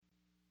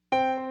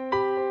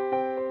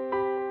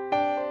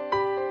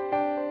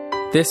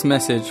This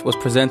message was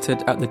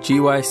presented at the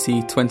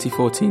GYC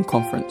 2014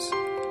 conference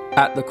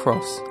at the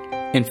Cross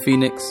in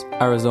Phoenix,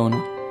 Arizona.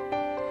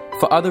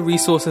 For other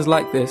resources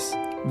like this,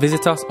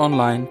 visit us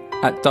online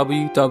at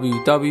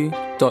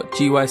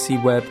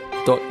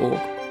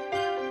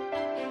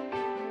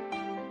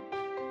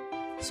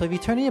www.gycweb.org. So if you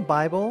turn in your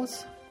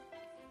Bibles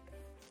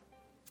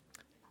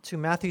to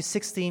Matthew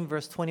 16,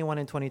 verse 21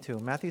 and 22.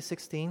 Matthew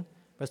 16,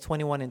 verse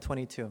 21 and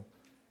 22.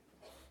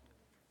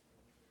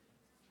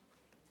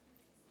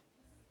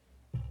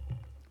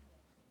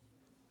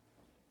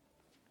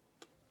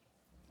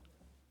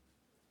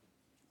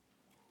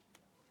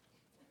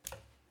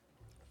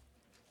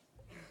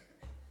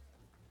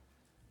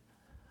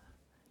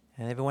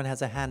 And everyone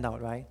has a handout,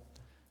 right?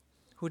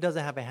 Who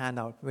doesn't have a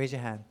handout? Raise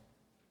your hand.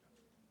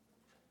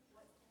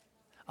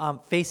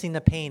 Facing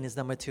the pain is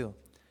number 2.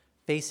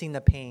 Facing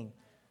the pain.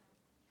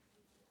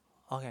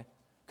 Okay.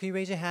 Can you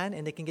raise your hand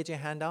and they can get your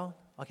handout?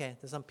 Okay.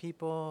 There's some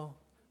people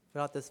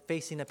without this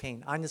facing the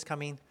pain. Anya's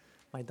coming.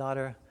 My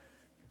daughter.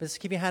 But just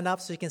keep your hand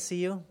up so you can see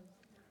you.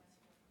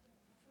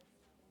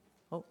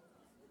 Oh.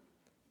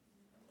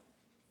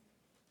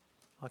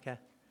 Okay.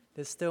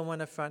 There's still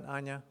one in front,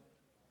 Anya.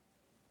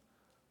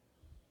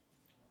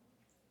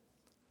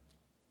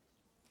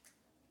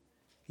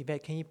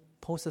 Yvette, can you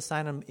post a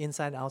sign on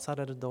inside and outside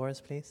of the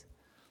doors, please?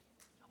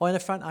 Oh, in the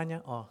front,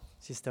 Anya? Oh,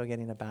 she's still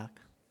getting the back.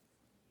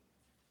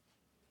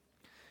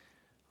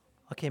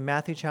 Okay,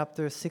 Matthew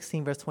chapter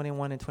 16, verse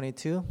 21 and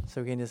 22. So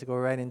we're going to just go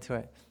right into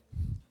it.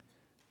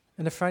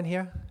 In the front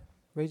here,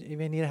 if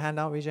you need a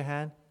handout, raise your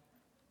hand.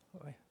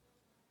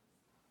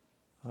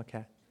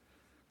 Okay.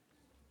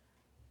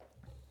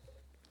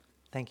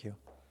 Thank you.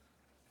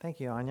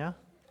 Thank you, Anya.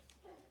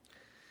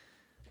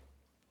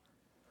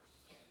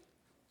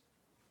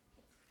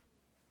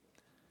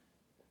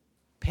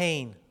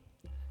 Pain.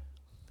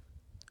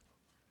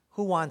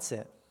 Who wants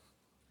it?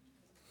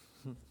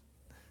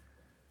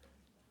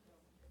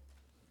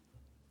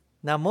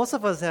 Now, most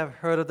of us have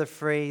heard of the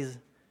phrase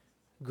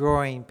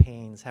growing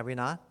pains, have we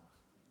not?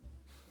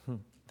 And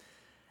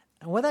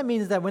what that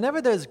means is that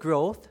whenever there's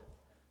growth,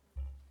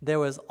 there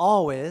was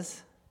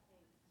always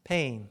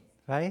pain,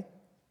 right?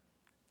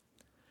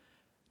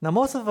 Now,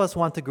 most of us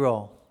want to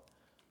grow,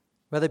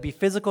 whether it be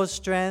physical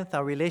strength,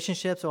 our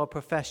relationships, or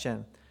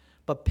profession.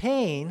 But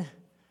pain,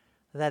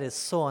 that is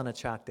so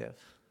unattractive.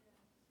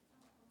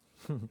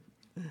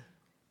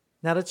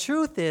 Now, the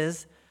truth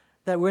is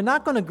that we're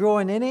not going to grow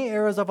in any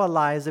areas of our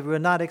lives if we're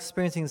not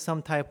experiencing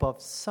some type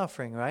of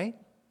suffering, right?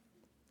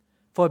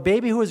 For a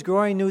baby who is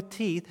growing new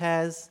teeth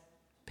has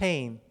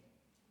pain.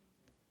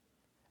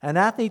 An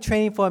athlete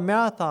training for a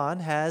marathon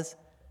has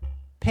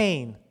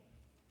pain.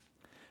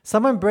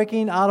 Someone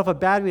breaking out of a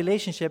bad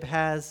relationship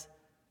has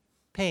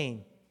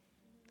pain.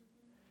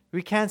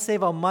 We can't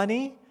save our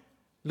money,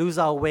 lose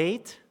our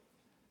weight,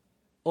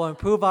 or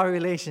improve our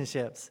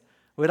relationships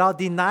without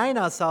denying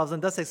ourselves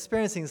and thus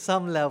experiencing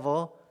some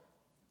level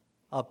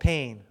of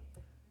pain.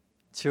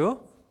 True?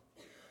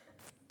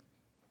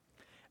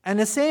 And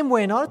the same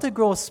way, in order to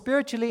grow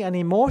spiritually and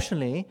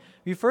emotionally,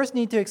 we first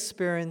need to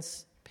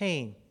experience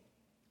pain.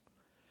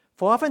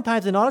 For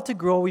oftentimes, in order to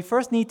grow, we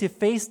first need to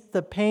face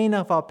the pain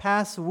of our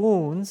past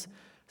wounds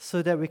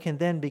so that we can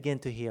then begin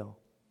to heal.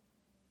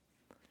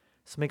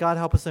 So may God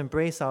help us to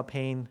embrace our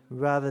pain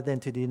rather than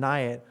to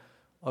deny it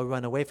or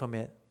run away from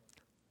it.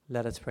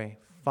 Let us pray.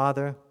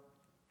 Father,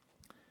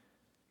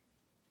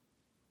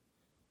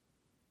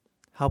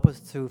 help us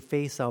to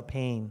face our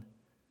pain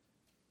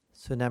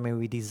so that may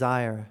we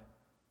desire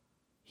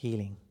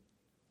healing.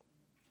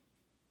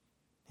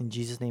 In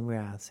Jesus' name we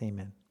ask,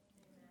 amen.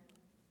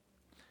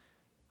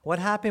 What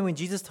happened when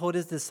Jesus told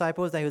his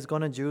disciples that he was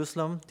going to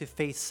Jerusalem to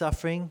face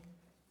suffering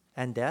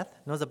and death?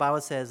 Notice the Bible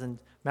says in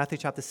Matthew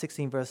chapter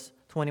 16, verse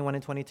 21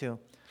 and 22.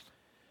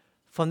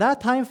 From that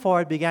time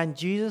forward began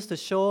Jesus to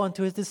show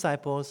unto his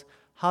disciples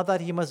how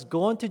that he must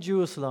go into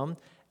Jerusalem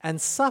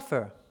and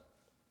suffer,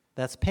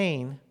 that's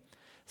pain,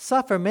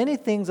 suffer many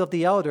things of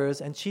the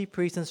elders and chief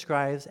priests and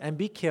scribes, and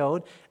be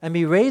killed, and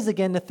be raised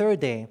again the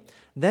third day.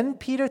 Then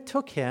Peter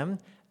took him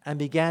and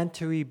began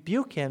to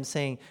rebuke him,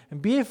 saying,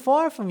 Be it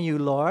far from you,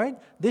 Lord,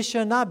 this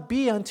shall not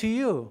be unto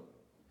you.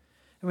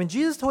 And when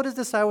Jesus told his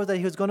disciples that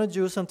he was going to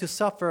Jerusalem to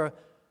suffer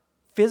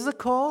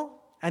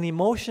physical and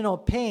emotional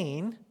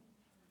pain,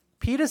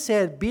 Peter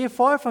said, Be it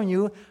far from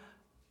you,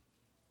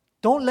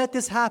 don't let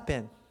this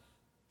happen.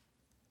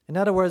 In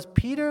other words,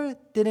 Peter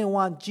didn't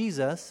want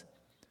Jesus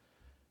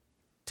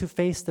to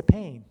face the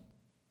pain.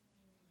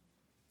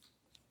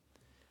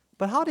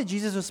 But how did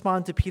Jesus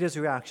respond to Peter's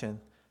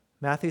reaction?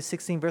 Matthew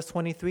 16, verse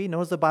 23,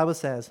 notice the Bible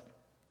says,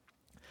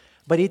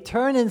 But he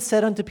turned and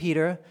said unto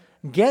Peter,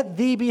 Get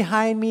thee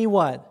behind me,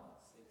 what?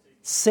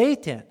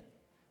 Satan,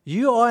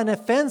 you are an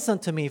offense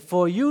unto me,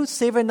 for you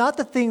savor not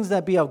the things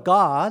that be of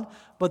God,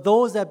 but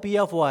those that be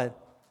of what?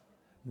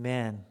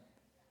 Man.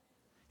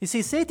 You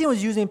see, Satan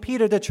was using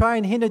Peter to try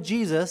and hinder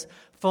Jesus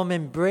from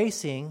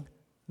embracing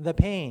the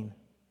pain.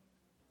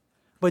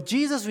 But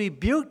Jesus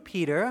rebuked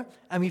Peter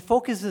and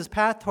refocused his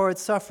path towards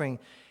suffering.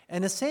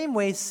 In the same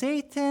way,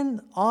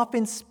 Satan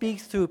often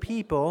speaks through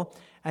people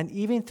and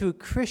even through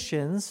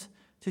Christians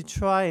to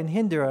try and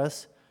hinder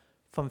us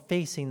from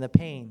facing the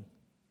pain.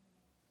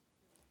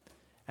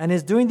 And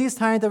it's during these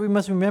times that we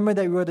must remember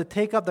that we are to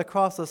take up the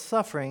cross of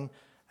suffering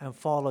and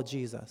follow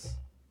Jesus.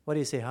 What do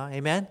you say, huh?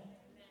 Amen?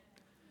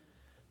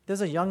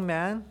 There's a young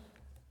man,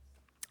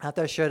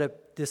 after I shared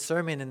this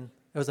sermon, and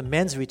it was a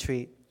men's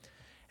retreat,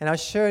 and I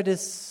shared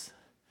this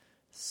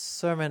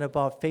sermon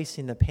about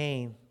facing the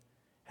pain.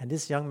 And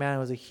this young man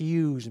was a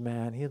huge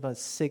man. He was about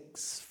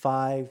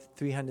 6'5",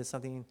 300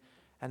 something,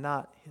 and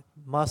not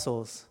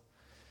muscles,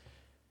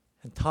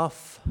 and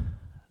tough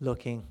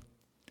looking.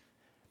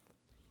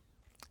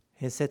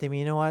 He said to me,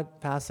 "You know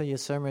what, Pastor, your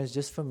sermon is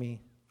just for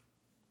me.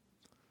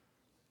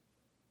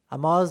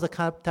 I'm always the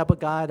type of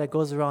guy that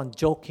goes around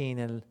joking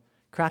and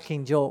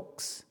cracking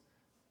jokes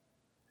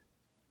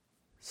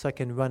so I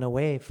can run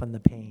away from the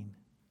pain."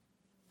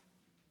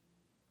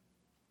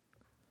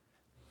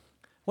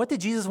 What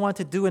did Jesus want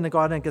to do in the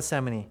Garden of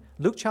Gethsemane?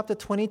 Luke chapter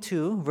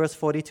 22, verse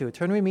 42.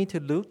 Turn with me to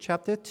Luke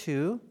chapter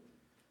 22.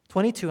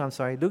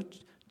 Luke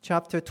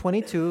chapter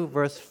 22,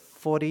 verse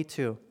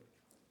 42.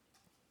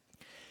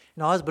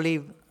 And I always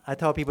believe, I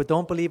tell people,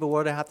 don't believe a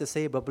word I have to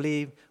say, but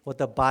believe what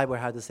the Bible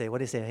has to say. What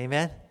do you say?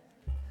 Amen?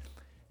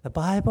 The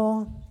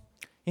Bible,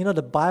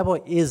 the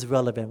Bible is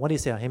relevant. What do you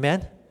say?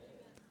 Amen?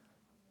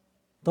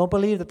 Don't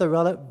believe that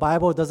the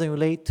Bible doesn't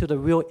relate to the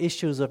real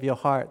issues of your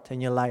heart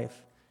and your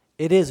life.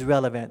 It is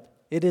relevant.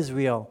 It is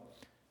real.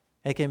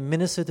 It can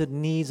minister to the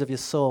needs of your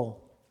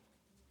soul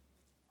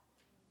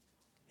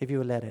if you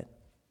will let it.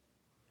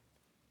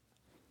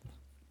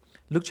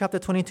 Luke chapter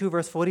 22,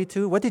 verse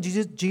 42. What did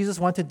Jesus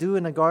want to do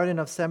in the Garden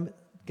of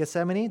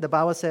Gethsemane? The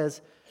Bible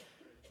says,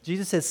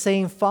 Jesus says,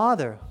 saying,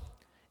 "Father,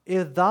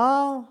 if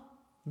thou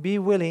be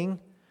willing,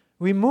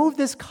 remove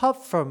this cup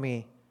from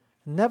me.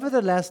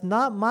 Nevertheless,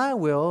 not my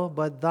will,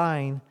 but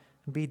thine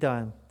be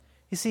done."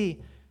 You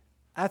see,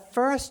 at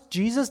first,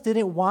 Jesus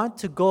didn't want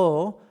to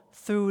go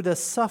through the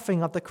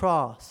suffering of the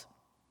cross.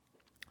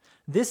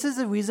 This is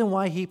the reason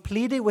why he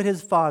pleaded with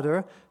his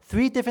Father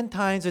 3 different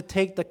times to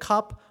take the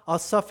cup of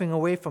suffering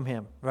away from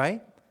him,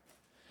 right?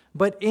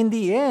 But in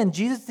the end,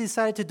 Jesus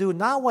decided to do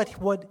not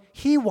what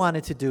he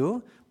wanted to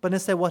do, but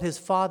instead what his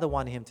Father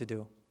wanted him to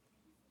do.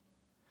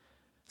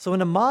 So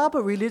when a mob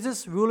of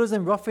religious rulers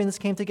and ruffians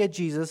came to get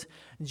Jesus,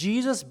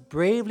 Jesus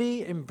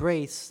bravely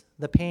embraced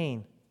the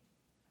pain,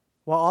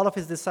 while all of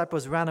his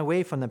disciples ran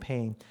away from the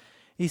pain.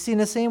 You see, in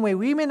the same way,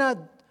 we may not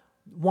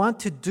want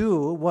to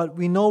do what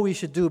we know we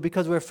should do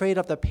because we're afraid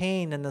of the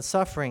pain and the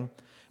suffering,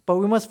 but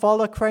we must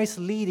follow Christ's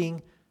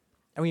leading,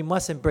 and we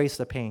must embrace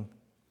the pain.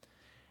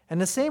 In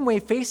the same way,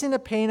 facing the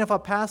pain of our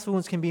past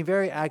wounds can be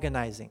very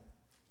agonizing.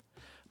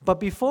 But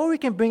before we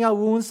can bring our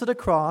wounds to the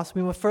cross,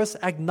 we must first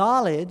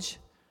acknowledge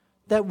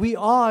that we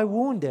are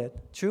wounded.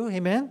 True?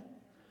 Amen?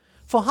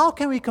 For how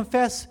can we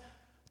confess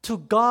to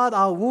God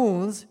our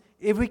wounds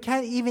if we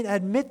can't even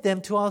admit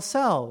them to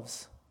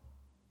ourselves?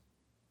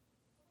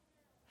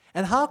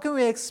 And how can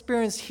we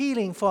experience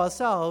healing for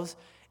ourselves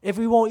if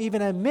we won't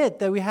even admit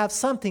that we have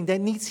something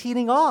that needs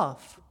healing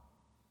off?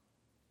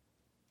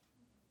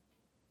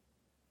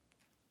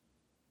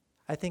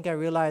 I think I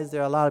realize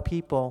there are a lot of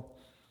people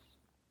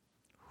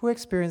who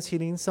experience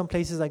healing. Some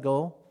places I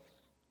go,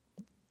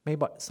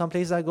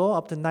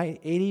 up to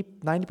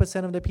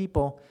 90% of the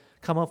people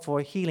come up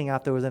for healing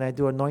afterwards, and I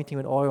do anointing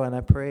with oil, and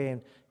I pray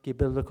and give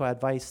biblical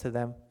advice to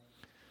them.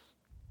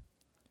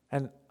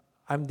 And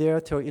I'm there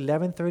till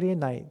 11:30 at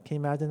night. Can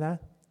you imagine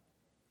that?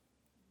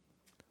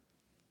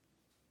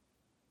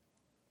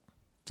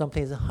 Some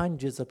places,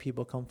 hundreds of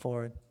people come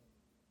forward.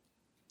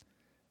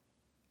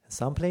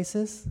 Some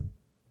places,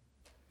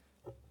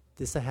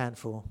 just a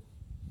handful.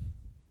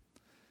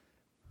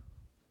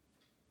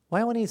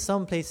 Why only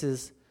some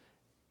places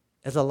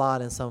is a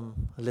lot and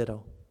some a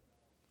little?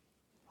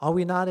 Are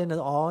we not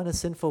all in a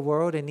sinful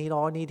world and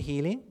all need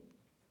healing?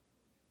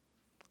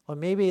 Or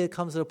maybe it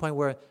comes to the point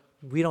where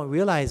we don't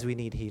realize we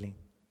need healing.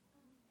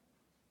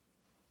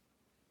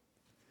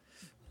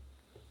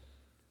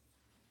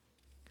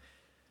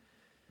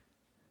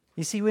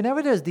 You see,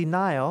 whenever there's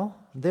denial,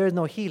 there is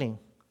no healing.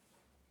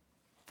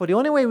 For the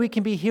only way we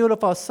can be healed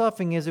of our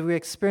suffering is if we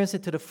experience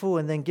it to the full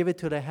and then give it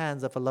to the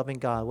hands of a loving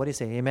God. What do you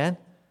say? Amen?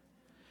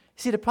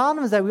 You see, the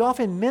problem is that we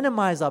often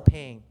minimize our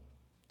pain.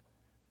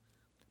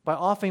 By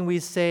often we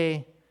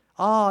say,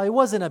 "Oh, it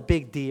wasn't a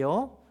big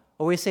deal."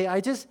 Or we say, "I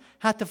just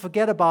had to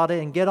forget about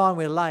it and get on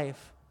with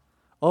life."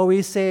 Or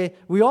we say,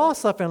 "We all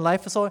suffer in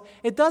life, so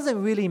it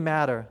doesn't really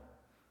matter."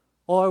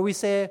 Or we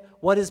say,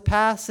 "What is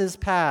past is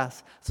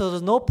past, so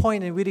there's no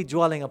point in really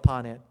dwelling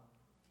upon it."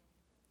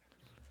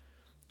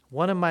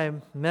 One of my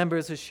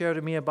members who shared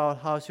with me about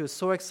how she was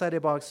so excited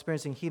about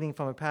experiencing healing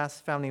from her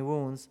past family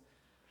wounds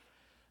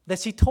that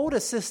she told her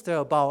sister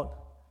about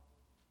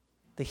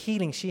the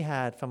healing she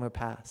had from her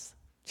past.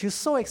 She was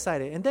so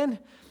excited.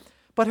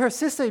 But her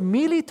sister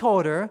immediately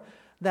told her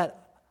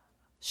that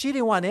she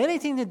didn't want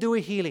anything to do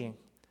with healing,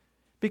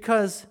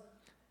 because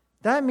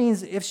that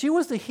means if she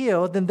was to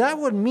heal, then that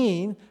would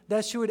mean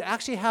that she would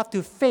actually have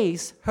to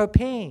face her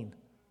pain.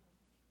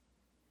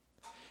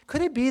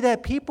 Could it be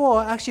that people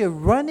are actually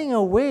running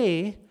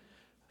away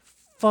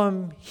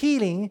from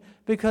healing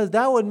because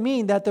that would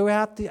mean that they would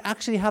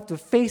have to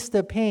face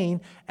the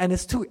pain, and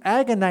it's too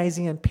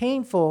agonizing and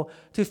painful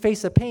to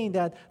face the pain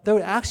that they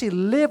would actually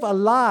live a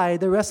lie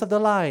the rest of their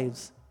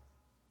lives?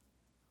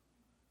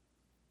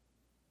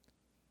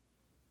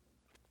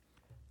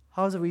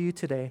 How's it with you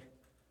today?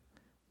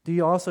 Do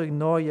you also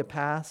ignore your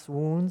past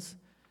wounds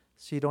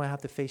so you don't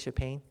have to face your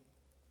pain?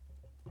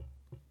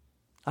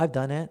 I've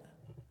done it.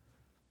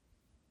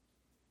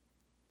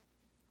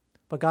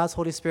 But God's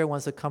Holy Spirit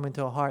wants to come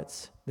into our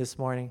hearts this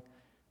morning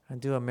and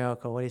do a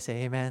miracle. What do you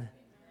say? Amen?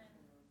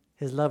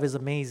 His love is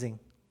amazing.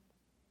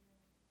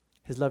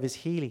 His love is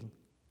healing.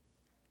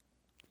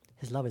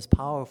 His love is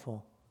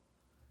powerful.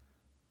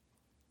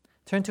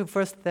 Turn to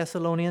 1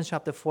 Thessalonians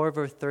chapter 4,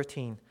 verse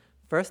 13.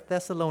 1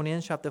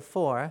 Thessalonians chapter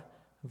 4,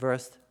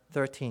 verse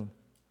 13.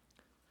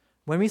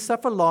 When we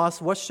suffer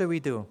loss, what should we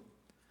do?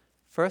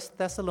 1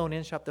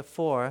 Thessalonians chapter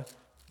 4,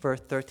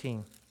 verse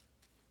 13.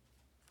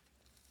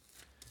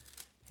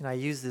 And I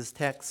use this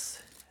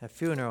text at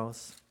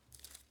funerals.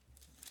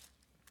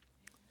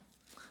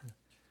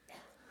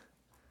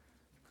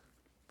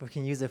 We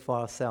can use it for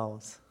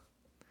ourselves.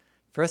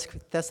 1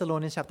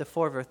 Thessalonians chapter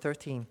 4, verse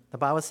 13. The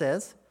Bible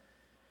says,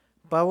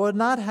 "But I would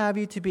not have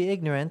you to be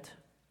ignorant,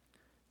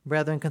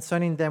 brethren,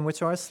 concerning them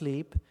which are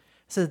asleep. It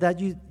says that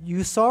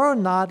you sorrow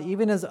not,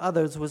 even as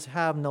others which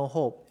have no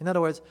hope." In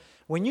other words,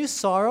 when you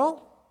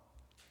sorrow,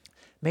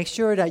 make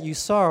sure that you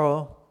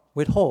sorrow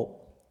with hope.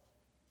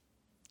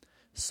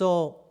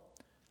 So,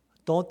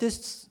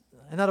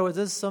 in other words,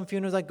 there's some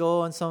funerals I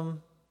go and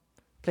some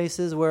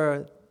places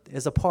where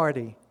it's a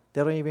party.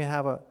 They don't even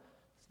have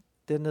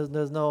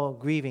there's no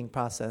grieving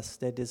process.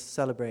 They just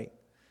celebrate.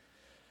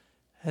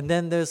 And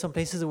then there's some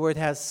places where it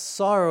has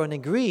sorrow and they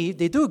grieve.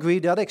 They do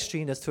grieve. The other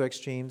extreme, there's two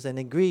extremes, and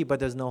they grieve, but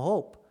there's no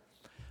hope.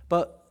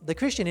 But the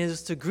Christian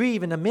is to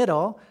grieve in the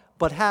middle,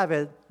 but have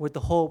it with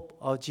the hope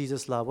of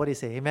Jesus' love. What do you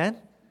say? Amen?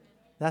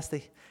 That's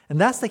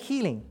the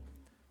healing.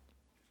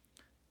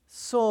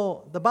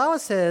 So the Bible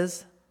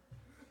says,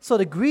 so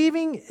the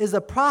grieving is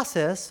a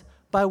process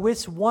by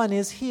which one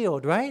is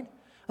healed, right?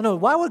 I know,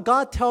 why would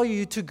God tell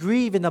you to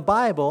grieve in the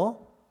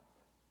Bible?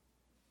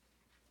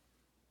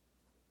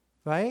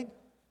 Right?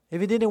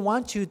 If He didn't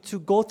want you to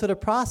go through the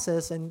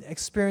process and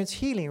experience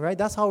healing, right?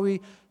 That's how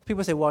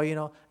people say,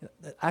 well,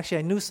 actually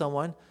I knew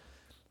someone,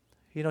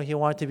 he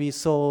wanted to be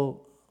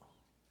so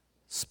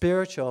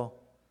spiritual,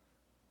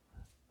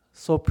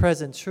 so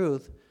present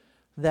truth,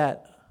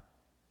 that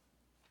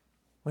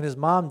when his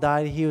mom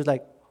died, he was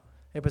like,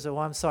 everybody said,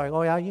 well, I'm sorry.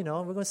 Oh, yeah, we're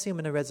going to see him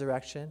in the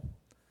resurrection.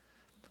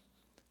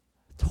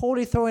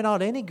 Totally throwing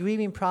out any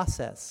grieving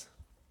process.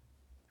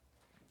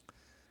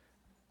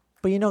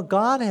 But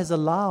God has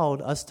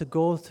allowed us to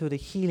go through the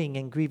healing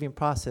and grieving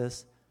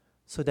process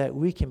so that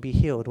we can be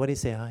healed. What do you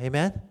say, huh?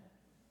 Amen?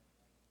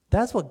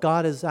 That's what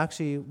God has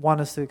actually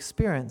want us to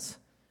experience,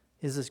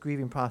 is this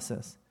grieving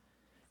process.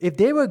 If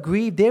they were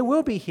grieved, they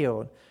will be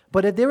healed.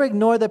 But if they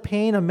ignore the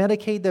pain or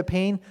medicate the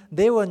pain,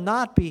 they will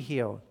not be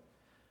healed.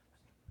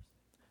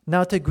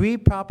 Now, to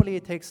grieve properly,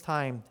 it takes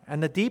time.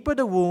 And the deeper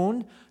the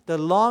wound, the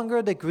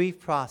longer the grief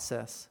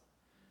process.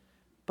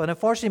 But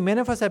unfortunately,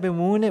 many of us have been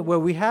wounded where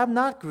we have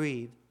not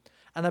grieved.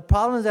 And the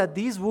problem is that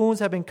these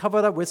wounds have been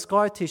covered up with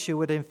scar tissue,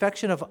 with the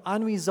infection of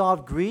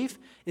unresolved grief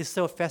is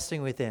still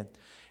festering within.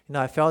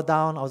 I fell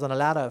down. I was on a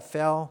ladder. I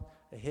fell.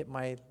 I hit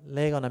my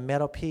leg on a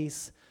metal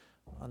piece,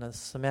 on a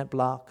cement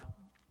block.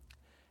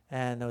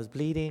 And I was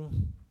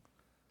bleeding.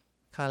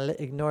 Kind of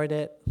ignored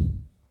it.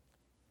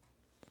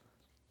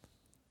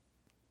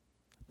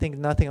 Think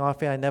nothing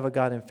of it. I never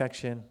got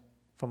infection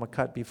from a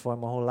cut before in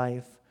my whole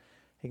life.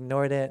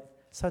 Ignored it.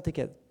 Started to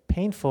get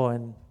painful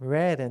and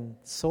red and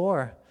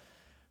sore.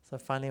 So I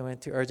finally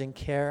went to urgent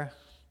care.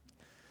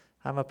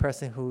 I'm a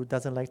person who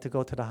doesn't like to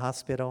go to the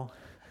hospital.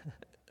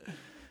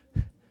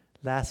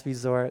 Last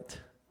resort.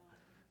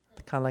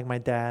 Kind of like my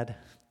dad.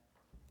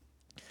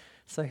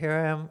 So here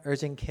I am,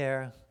 urgent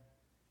care.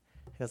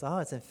 He goes, oh,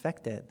 it's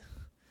infected.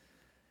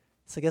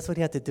 So guess what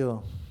he had to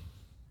do?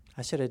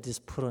 I should have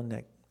just put on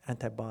the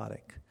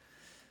antibiotic.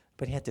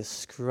 But he had to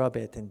scrub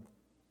it and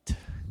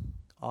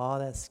all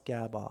that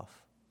scab off.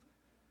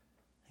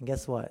 And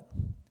guess what?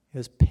 It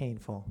was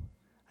painful.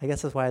 I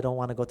guess that's why I don't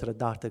want to go to the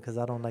doctor, because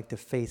I don't like to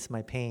face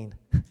my pain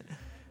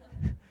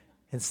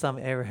in some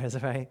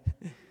areas, right?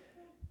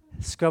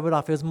 Scrub it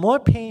off. It was more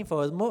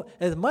painful. It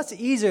was much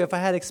easier if I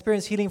had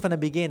experienced healing from the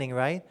beginning,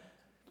 right?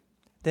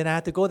 Then I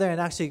had to go there and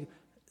actually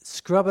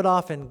scrub it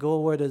off and go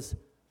where there's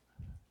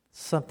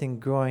something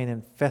growing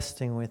and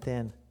festering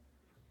within.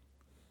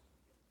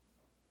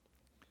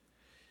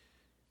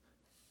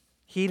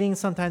 Healing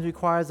sometimes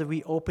requires a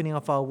reopening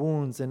of our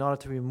wounds in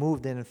order to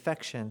remove the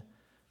infection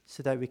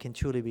so that we can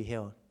truly be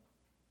healed.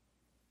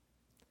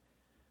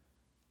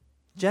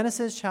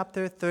 Genesis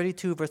chapter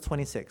 32, verse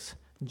 26.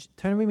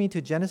 Turn with me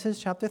to Genesis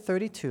chapter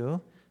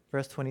 32,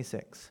 verse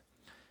 26.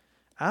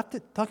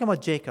 Talking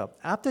about Jacob.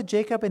 After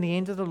Jacob and the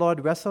angel of the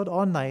Lord wrestled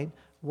all night,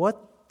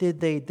 what did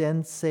they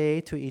then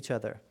say to each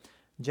other?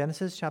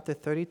 Genesis chapter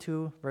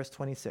 32, verse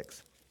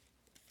 26.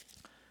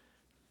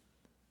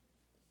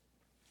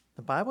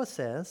 The Bible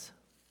says,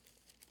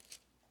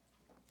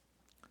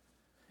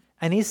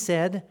 and he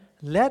said,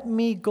 let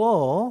me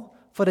go,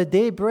 for the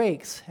day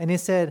breaks. And he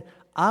said,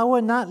 I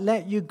will not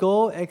let you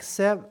go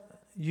except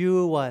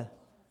you what?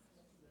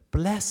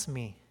 Bless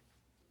me.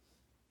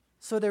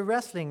 So they're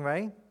wrestling,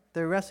 right?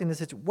 They're wrestling this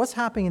situation. What's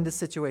happening in this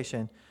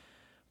situation?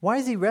 Why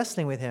is he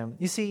wrestling with him?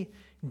 You see,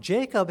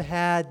 Jacob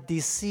had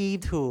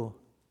deceived who?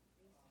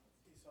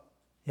 Esau.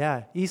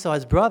 Yeah, Esau,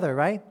 his brother,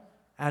 right?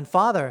 And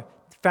father.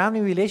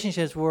 Family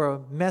relationships were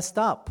messed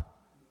up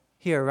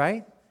here,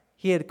 right?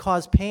 He had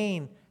caused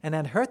pain and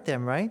had hurt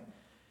them, right?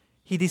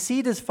 He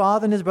deceived his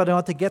father and his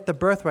brother to get the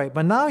birthright.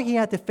 But now he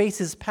had to face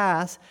his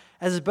past,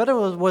 as his brother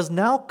was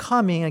now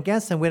coming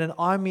against him with an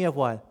army of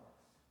what?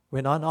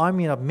 With an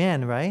army of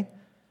men, right?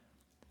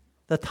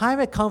 The time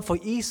had come for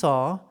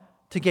Esau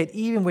to get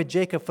even with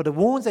Jacob for the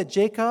wounds that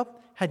Jacob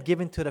had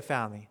given to the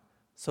family.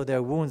 So there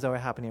are wounds that were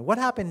happening. What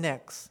happened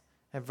next?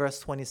 At verse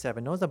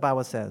 27. Notice the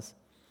Bible says,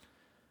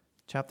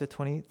 chapter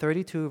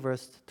 32,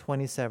 verse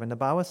 27. The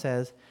Bible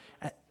says,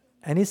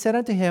 and he said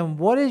unto him,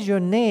 what is your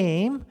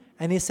name?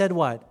 And he said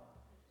what?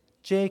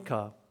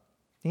 Jacob.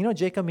 You know what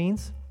Jacob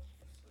means?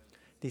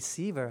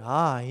 Deceiver.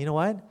 You know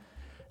what?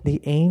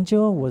 The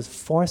angel was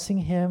forcing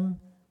him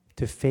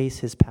to face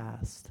his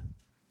past.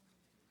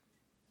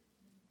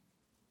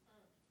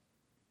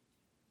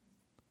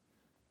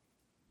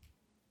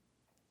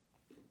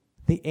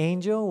 The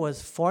angel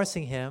was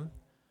forcing him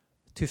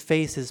to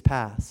face his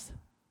past.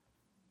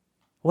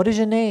 What is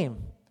your name?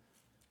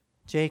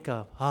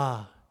 Jacob.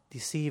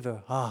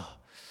 Deceiver. My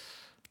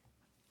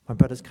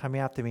brother's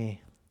coming after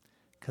me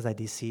because I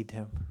deceived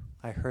him.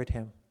 I hurt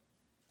him.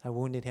 I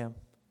wounded him.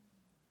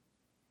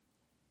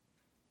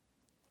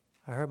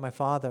 I hurt my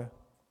father.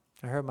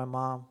 I hurt my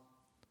mom.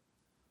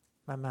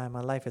 My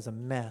life is a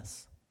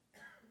mess.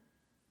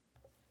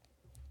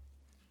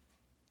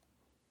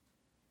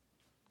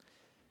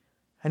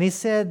 And he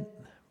said,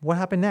 what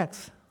happened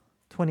next?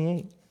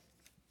 28.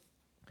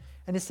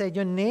 And he said,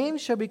 your name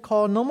shall be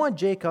called no more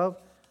Jacob,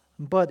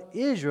 but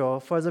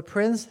Israel, for as a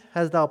prince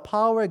hast thou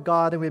power with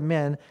God and with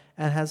men,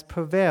 and has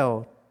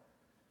prevailed.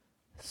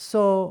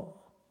 So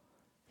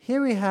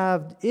here we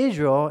have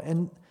Israel,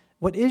 and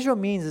what Israel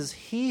means is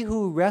he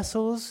who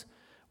wrestles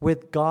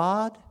with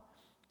God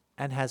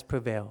and has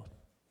prevailed.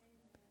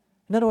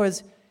 In other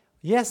words,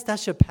 yes,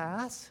 that's your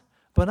past,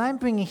 but I'm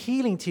bringing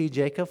healing to you,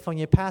 Jacob, from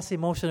your past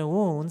emotional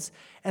wounds,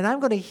 and I'm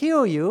going to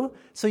heal you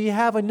so you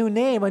have a new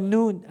name. A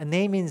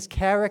name means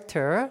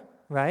character,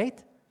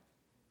 right?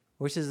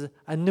 Which is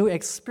a new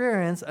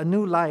experience, a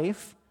new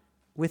life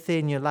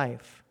within your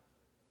life.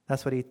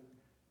 That's what he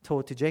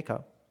told to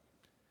Jacob.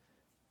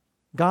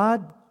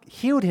 God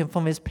healed him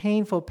from his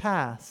painful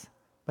past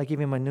by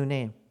giving him a new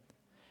name.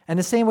 And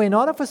the same way, in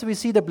order for us to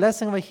receive the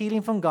blessing of a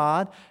healing from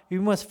God, we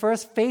must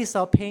first face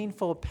our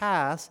painful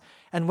past.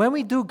 And when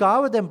we do,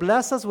 God will then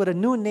bless us with a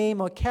new name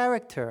or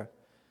character.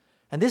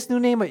 And this new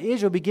name of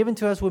Israel will be given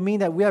to us will mean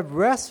that we have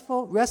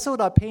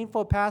wrestled our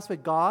painful past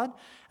with God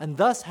and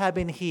thus have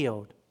been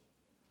healed.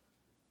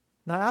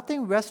 Now, after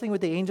wrestling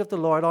with the angel of the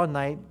Lord all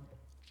night,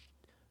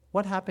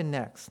 what happened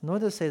next?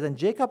 Notice it says, and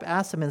Jacob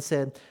asked him and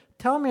said,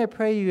 tell me, I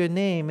pray you, your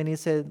name. And he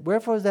said,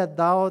 wherefore is that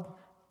thou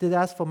did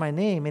ask for my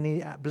name? And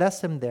he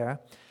blessed him there.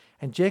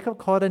 And Jacob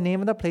called the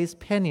name of the place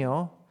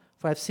Peniel,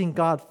 for I've seen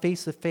God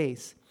face to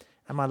face,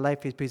 and my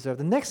life is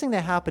preserved. The next thing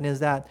that happened is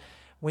that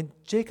when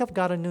Jacob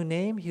got a new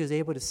name, he was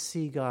able to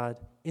see God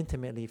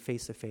intimately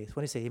face to face.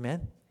 What do you say,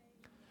 amen?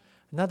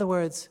 In other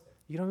words,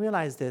 you don't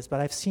realize this, but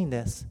I've seen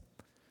this.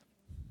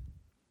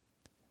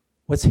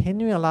 What's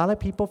hindering a lot of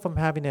people from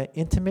having an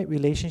intimate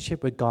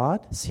relationship with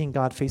God, seeing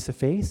God face to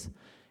face,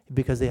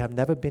 because they have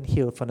never been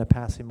healed from the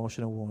past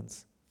emotional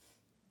wounds.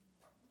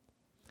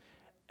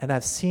 And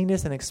I've seen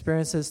this and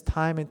experienced this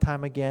time and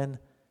time again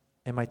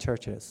in my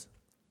churches.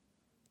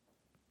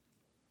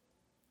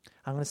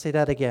 I'm going to say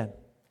that again.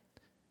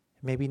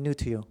 It may be new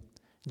to you.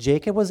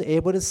 Jacob was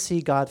able to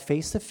see God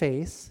face to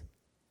face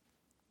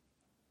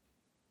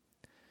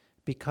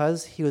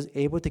because he was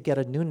able to get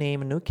a new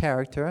name, a new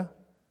character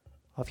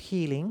of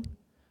healing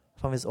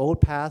from his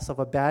old past, of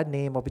a bad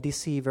name, of a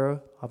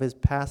deceiver, of his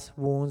past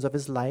wounds, of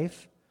his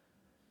life.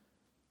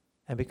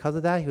 And because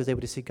of that, he was able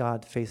to see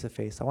God face to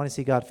face. I want to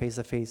see God face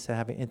to face and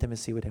have an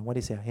intimacy with him. What do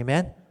you say?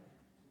 Amen?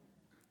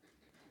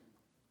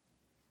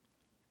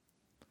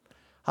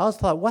 I was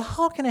thought, well,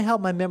 how can I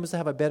help my members to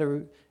have a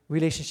better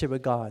relationship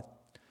with God?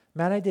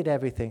 Man, I did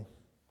everything.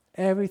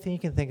 Everything you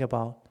can think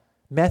about.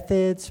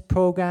 Methods,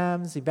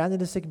 programs,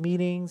 evangelistic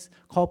meetings,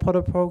 call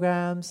portal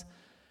programs,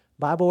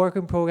 Bible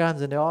working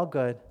programs, and they're all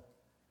good.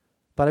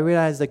 But I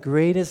realized the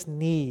greatest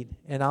need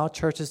in our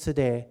churches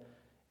today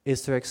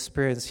is to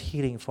experience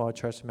healing for our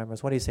church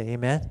members. What do you say?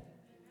 Amen?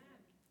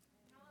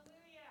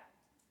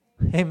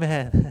 Amen.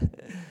 Amen.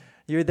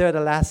 You were there at the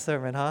last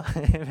sermon, huh?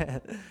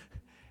 Amen.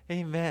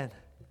 Amen.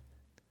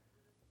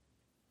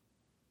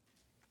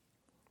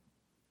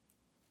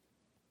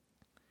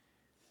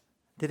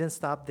 Didn't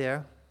stop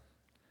there.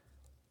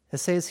 It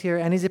says here,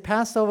 and as he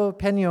passed over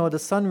Peniel, the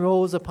sun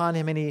rose upon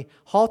him, and he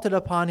halted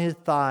upon his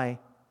thigh.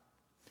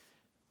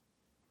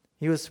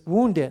 He was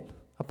wounded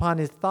upon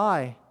his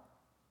thigh.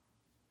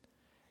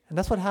 And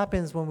that's what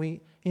happens when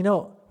we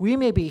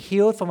may be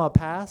healed from our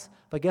past,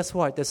 but guess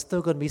what? There's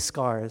still going to be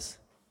scars.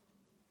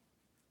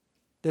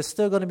 There's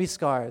still going to be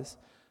scars.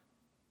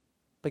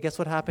 But guess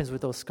what happens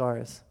with those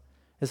scars?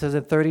 It says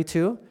in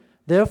 32,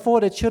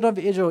 therefore the children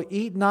of Israel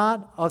eat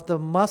not of the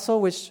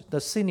muscle which, the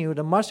sinew,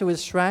 the muscle which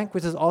shrank,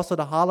 which is also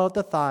the hollow of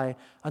the thigh,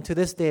 unto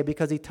this day,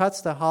 because he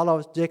touched the hollow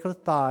of Jacob's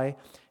thigh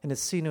and the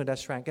sinew that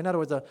shrank. In other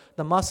words,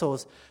 the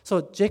muscles.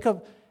 So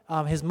Jacob,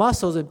 his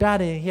muscles were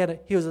bad, and he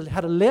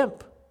had a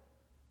limp.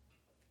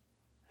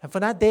 And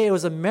from that day, it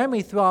was a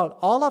memory throughout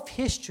all of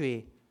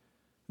history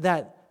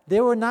that they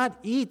would not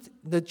eat,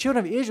 the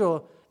children of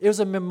Israel, it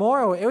was a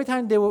memorial. Every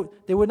time they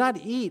would not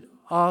eat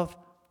of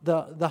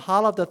the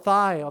hollow of the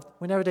thigh,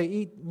 whenever they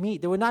eat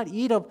meat, they would not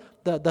eat of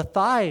the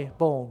thigh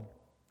bone,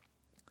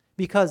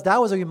 because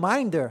that was a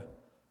reminder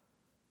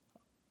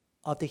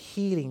of the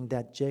healing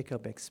that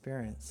Jacob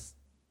experienced.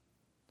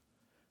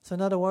 So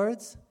in other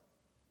words,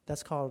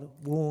 that's called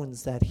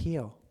wounds that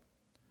heal.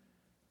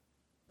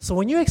 So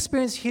when you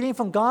experience healing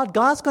from God,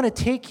 God's going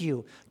to take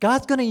you.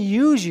 God's going to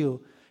use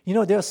you.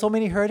 There are so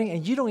many hurting,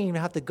 and you don't even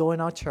have to go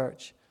in our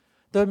church.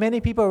 There are many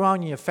people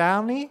around you, your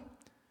family,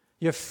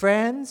 your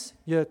friends,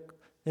 your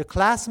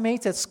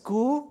classmates at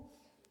school,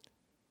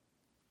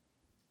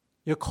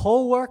 your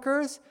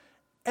co-workers.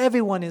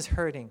 Everyone is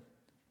hurting.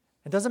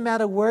 It doesn't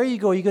matter where you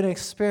go, you're going to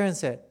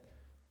experience it.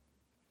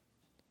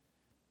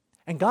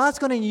 And God's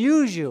going to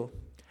use you.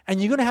 And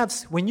you're going to have,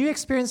 when you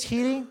experience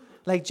healing,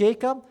 like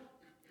Jacob,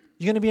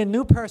 you're going to be a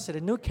new person, a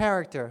new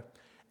character.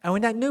 And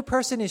when that new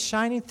person is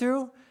shining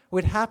through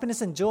with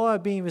happiness and joy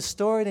of being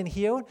restored and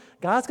healed,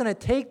 God's going to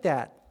take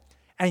that.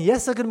 And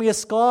yes, there's going to be a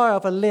scar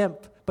of a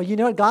limp. But you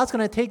know what? God's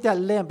going to take that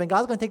limp, and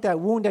God's going to take that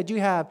wound that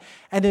you have,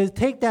 and He'll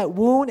take that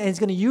wound, and He's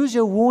going to use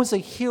your wounds to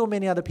heal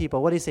many other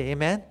people. What do you say?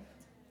 Amen?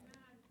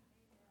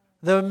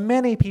 There are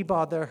many people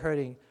out there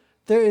hurting.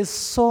 There is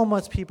so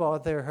much people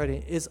out there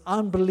hurting. It's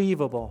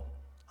unbelievable.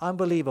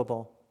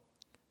 Unbelievable.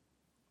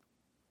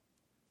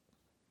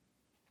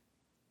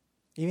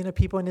 Even the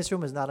people in this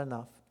room is not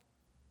enough.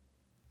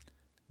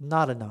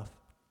 Not enough.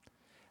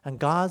 And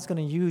God's going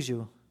to use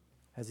you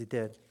as He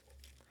did.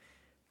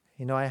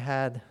 I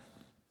had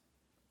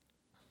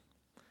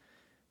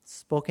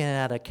spoken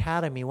at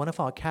academy, one of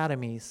our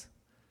academies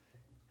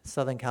in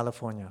Southern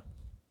California.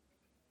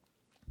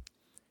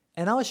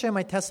 And I was sharing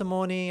my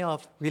testimony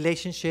of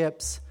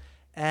relationships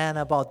and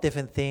about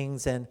different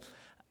things. And,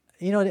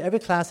 every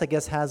class, I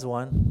guess, has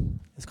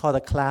one. It's called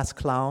a class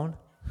clown.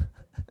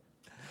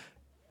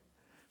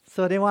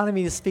 So they wanted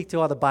me to speak to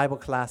all the Bible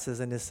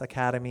classes in this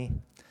academy.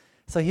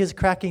 So he was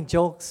cracking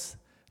jokes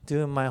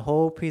during my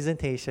whole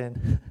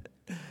presentation.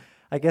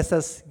 I guess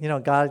that's,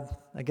 God,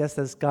 I guess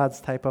that's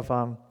God's type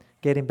of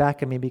getting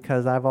back at me,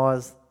 because I've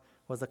always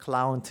was a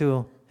clown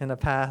too in the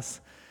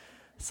past.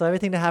 So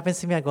everything that happens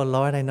to me, I go,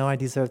 Lord, I know I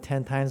deserve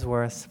 10 times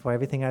worse for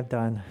everything I've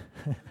done.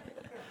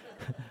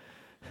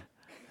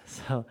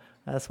 So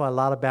that's why a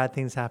lot of bad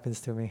things happens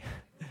to me.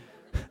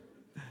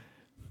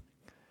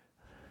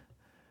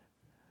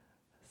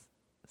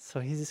 So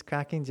he's just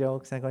cracking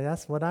jokes. I go,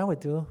 that's what I would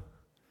do,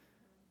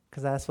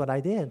 because that's what I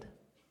did.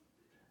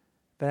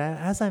 But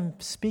as I'm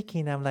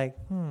speaking, I'm like,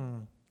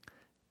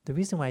 the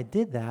reason why I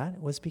did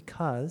that was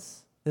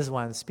because, this is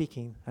why I'm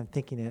speaking, I'm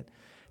thinking it.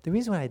 The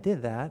reason why I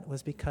did that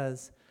was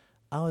because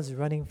I was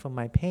running from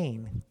my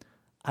pain.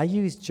 I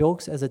used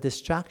jokes as a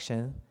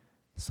distraction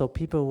so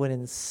people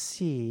wouldn't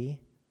see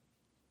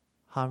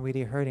how I'm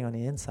really hurting on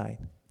the inside.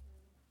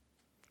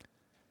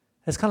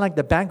 It's kind of like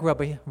the bank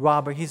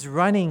robber. He's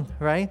running,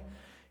 right?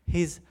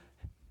 He's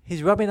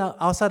rubbing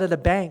outside of the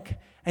bank,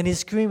 and he's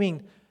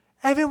screaming,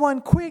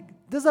 everyone quick,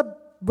 there's a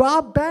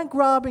bank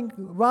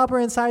robber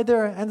inside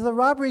there, and there's a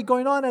robbery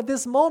going on at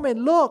this moment,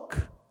 look,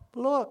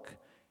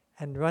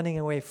 and running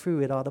away through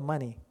with all the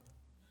money.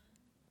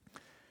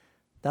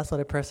 That's what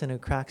a person who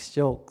cracks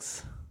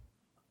jokes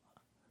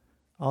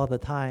all the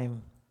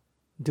time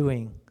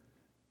doing.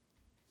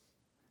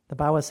 The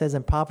Bible says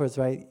in Proverbs,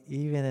 right,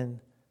 even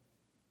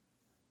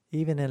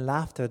in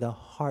laughter, the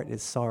heart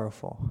is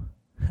sorrowful.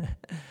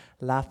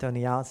 Laughter on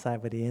the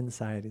outside, but the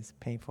inside is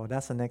painful.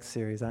 That's the next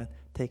series. I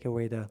take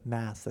away the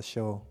mask, the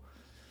show.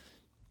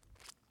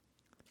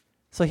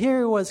 So here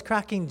he was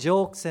cracking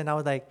jokes, and I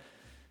was like,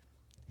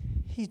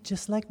 he's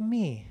just like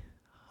me,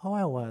 how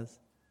I was.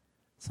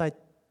 So I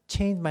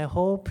changed my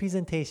whole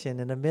presentation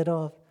in the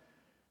middle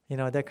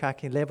of, they're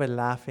cracking, they were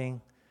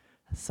laughing.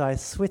 So I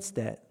switched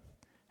it,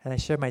 and I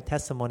shared my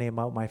testimony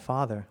about my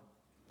father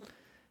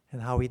and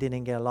how we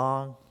didn't get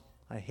along.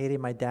 I hated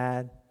my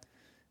dad.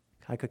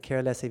 I could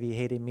care less if he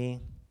hated me.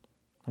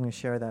 I'm going to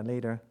share that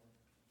later.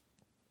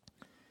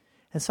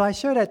 And so I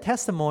shared that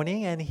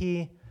testimony, and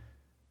he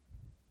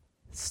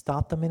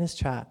stopped him in his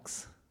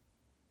tracks.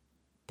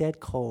 Dead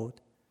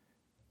cold.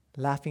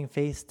 Laughing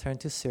face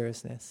turned to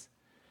seriousness.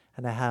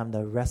 And I had him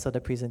the rest of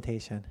the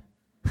presentation.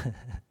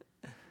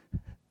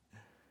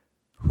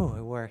 Whew,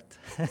 it worked.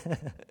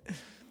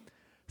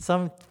 So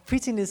I'm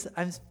preaching this,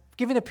 I'm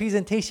giving a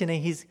presentation,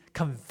 and he's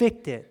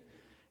convicted.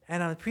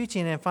 And I'm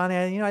preaching, and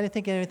finally, I didn't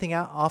think anything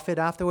off it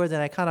afterwards,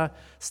 and I kind of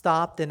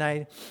stopped, and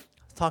I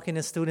was talking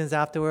to students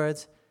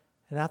afterwards,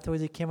 and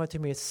afterwards he came up to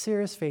me with a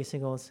serious face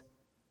and goes,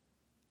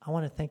 I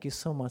want to thank you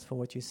so much for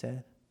what you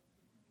said.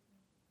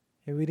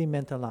 It really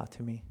meant a lot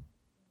to me.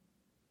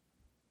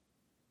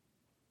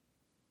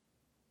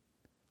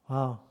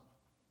 Wow.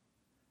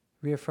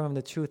 Reaffirm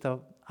the truth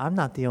of I'm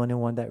not the only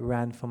one that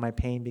ran from my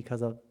pain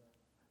because of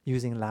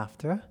using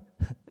laughter.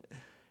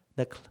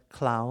 The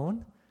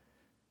clown.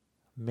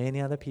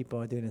 Many other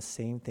people are doing the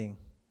same thing.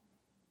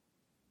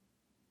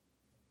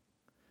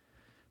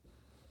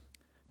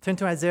 Turn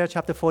to Isaiah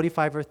chapter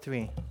 45, verse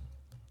 3.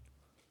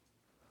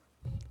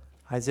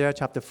 Isaiah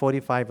chapter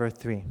 45, verse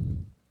 3.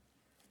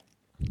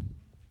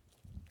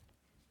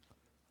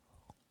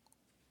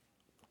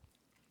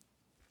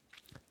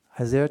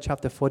 Isaiah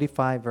chapter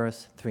 45,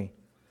 verse 3.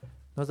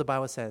 Notice the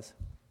Bible says.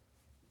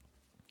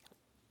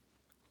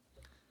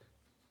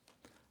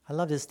 I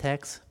love this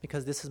text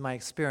because this is my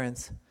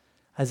experience.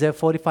 Isaiah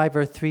 45,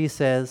 verse 3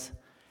 says,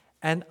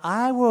 and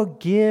I will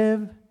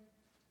give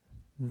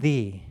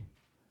thee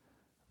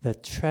the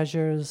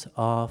treasures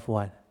of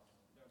what?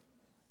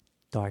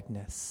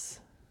 Darkness.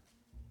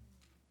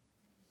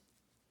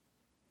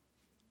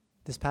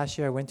 This past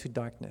year I went to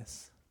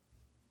darkness.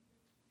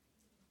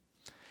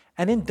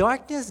 And in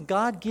darkness,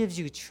 God gives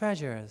you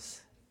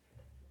treasures.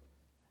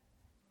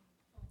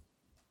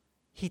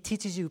 He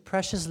teaches you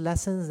precious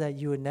lessons that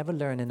you would never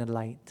learn in the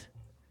light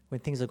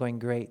when things are going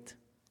great.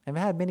 I've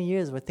had many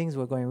years where things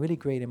were going really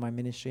great in my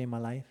ministry, in my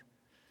life.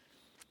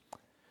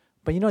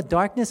 But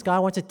darkness,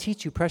 God wants to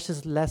teach you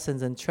precious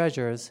lessons and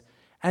treasures.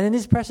 And in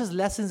these precious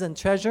lessons and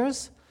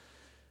treasures,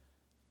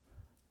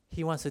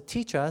 He wants to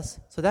teach us.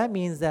 So that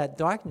means that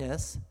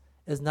darkness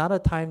is not a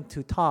time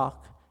to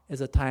talk,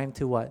 it's a time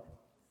to what?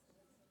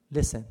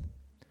 Listen.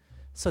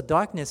 So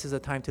darkness is a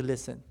time to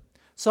listen.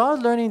 So I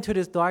was learning through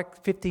this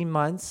dark 15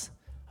 months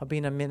of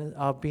being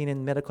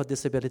in medical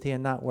disability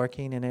and not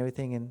working and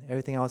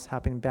everything else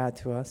happening bad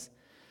to us,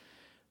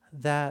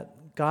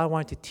 that God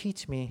wanted to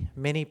teach me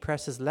many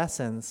precious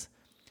lessons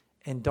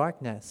in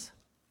darkness.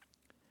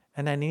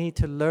 And I needed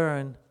to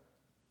learn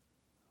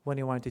what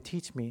He wanted to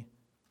teach me.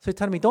 So He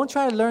told me, don't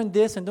try to learn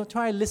this and don't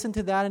try to listen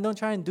to that and don't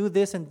try and do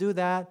this and do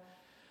that.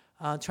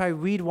 Try to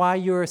read why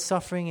you're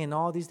suffering and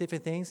all these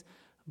different things.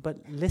 But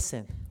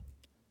listen.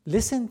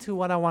 Listen to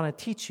what I want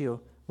to teach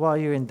you while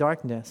you're in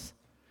darkness.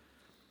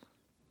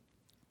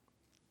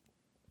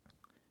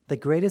 The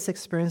greatest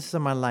experiences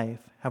of my life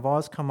have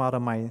always come out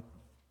of my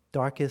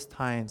darkest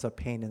times of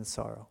pain and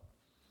sorrow.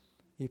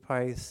 You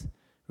probably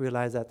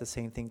realize that the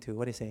same thing too.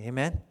 What do you say?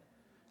 Amen?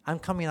 I'm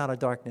coming out of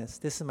darkness.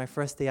 This is my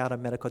first day out of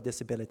medical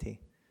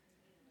disability.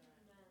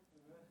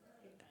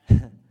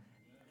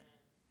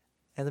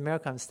 As a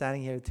miracle, I'm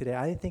standing here today.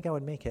 I didn't think I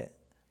would make it.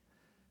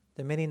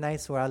 There are many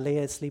nights where I lay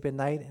asleep at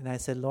night and I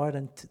said, Lord,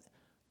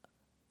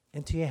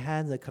 into your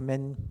hands I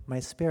commend my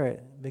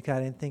spirit, because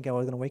I didn't think I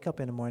was going to wake up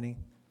in the morning.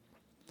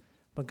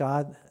 But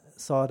God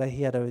saw that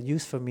He had a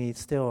use for me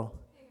still.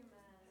 Amen.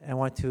 And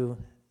want to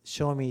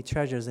show me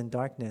treasures in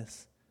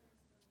darkness.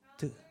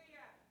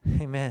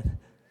 Amen.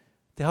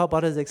 To help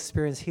others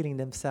experience healing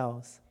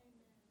themselves.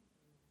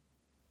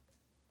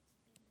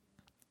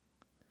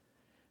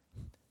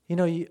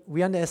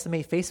 We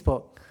underestimate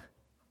Facebook.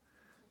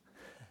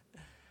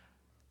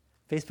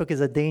 Facebook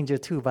is a danger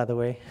too, by the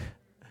way.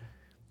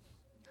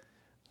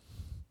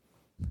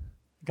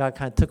 God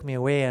kind of took me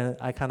away, and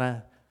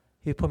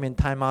He put me in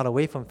time out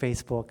away from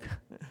Facebook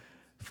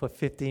for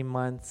 15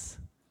 months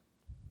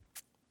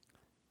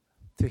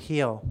to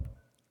heal.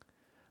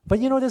 But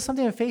there's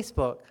something on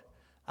Facebook.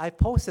 I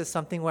posted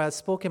something where I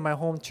spoke in my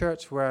home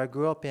church where I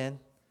grew up in,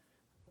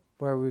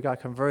 where we got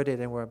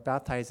converted and were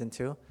baptized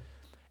into.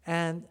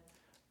 And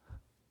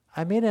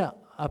I made an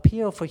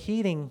appeal for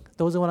healing.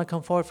 Those who want to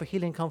come forward for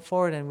healing, come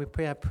forward, and we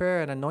pray a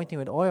prayer and anointing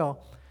with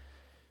oil.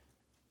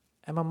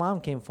 And my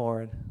mom came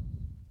forward.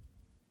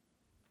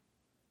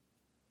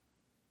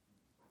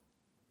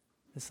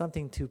 There's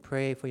something to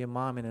pray for your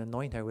mom and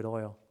anoint her with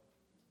oil.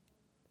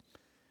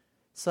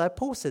 So I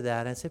posted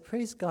that and said,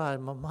 praise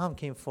God, my mom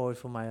came forward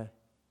for my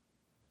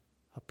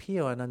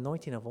appeal and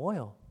anointing of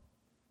oil.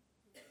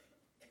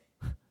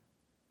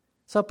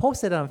 So I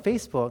posted it on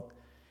Facebook,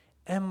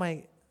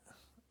 and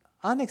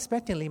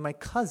unexpectedly, my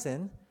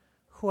cousin,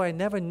 who I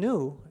never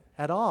knew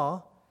at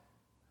all,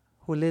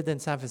 who lived in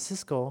San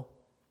Francisco,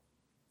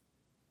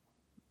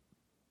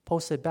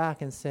 posted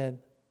back and said,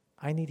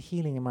 I need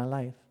healing in my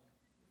life.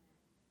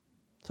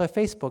 So I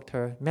Facebooked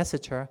her,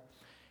 messaged her,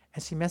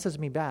 and she messaged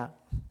me back.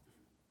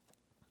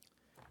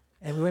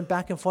 And we went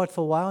back and forth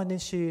for a while, and then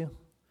she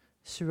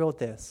wrote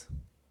this.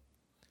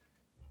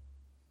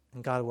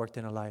 And God worked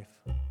in her life,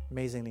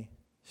 amazingly.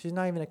 She's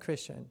not even a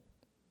Christian.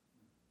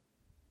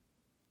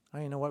 I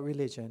don't even know what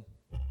religion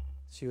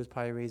she was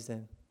probably raised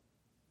in.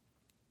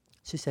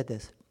 She said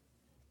this.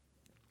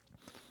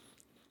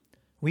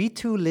 We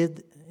too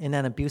lived in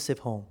an abusive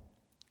home.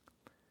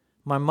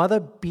 My mother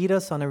beat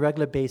us on a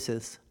regular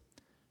basis,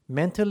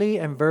 mentally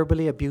and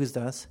verbally abused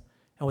us,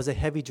 and was a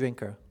heavy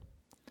drinker.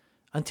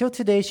 Until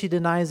today, she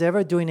denies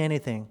ever doing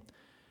anything.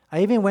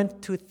 I even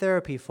went to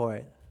therapy for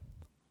it.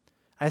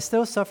 I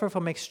still suffer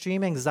from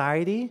extreme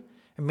anxiety,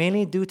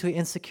 mainly due to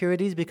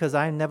insecurities because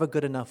I'm never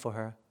good enough for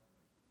her.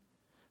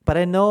 But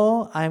I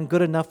know I'm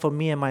good enough for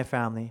me and my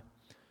family.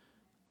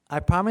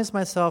 I promised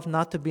myself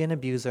not to be an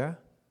abuser,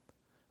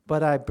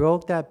 but I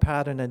broke that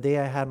pattern the day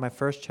I had my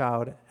first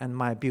child, and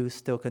my abuse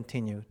still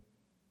continued.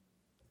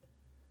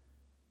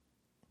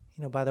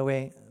 By the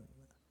way,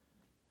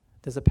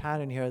 there's a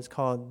pattern here. It's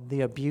called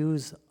the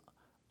abuse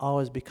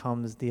always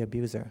becomes the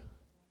abuser.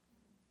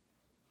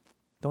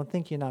 Don't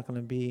think you're not going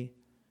to be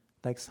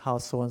like how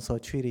so-and-so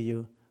treated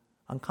you.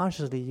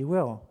 Unconsciously, you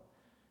will.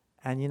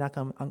 And you're not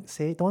going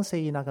to don't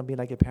say you're not going to be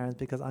like your parents,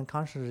 because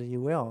unconsciously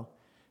you will.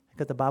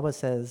 Because the Bible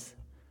says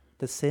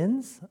the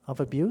sins of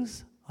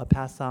abuse are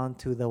passed down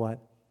to the what?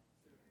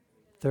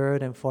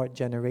 Third and fourth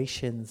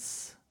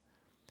generations.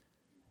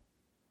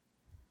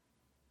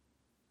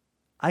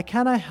 I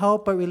cannot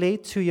help but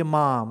relate to your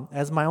mom,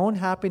 as my own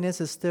happiness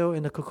is still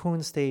in the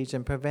cocoon stage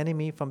and preventing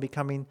me from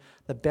becoming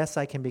the best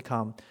I can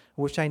become,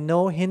 which I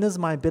know hinders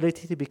my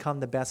ability to become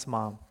the best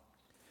mom.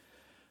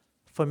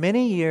 For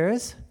many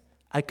years,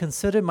 I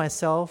considered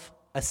myself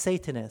a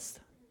Satanist,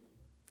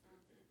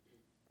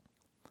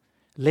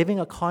 living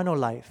a carnal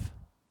life,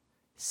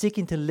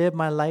 seeking to live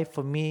my life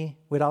for me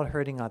without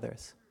hurting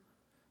others.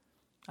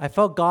 I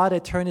felt God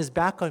had turned his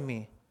back on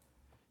me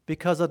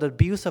because of the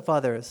abuse of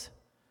others.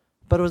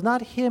 But it was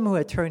not him who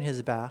had turned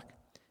his back.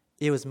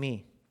 It was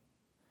me.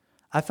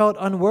 I felt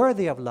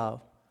unworthy of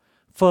love.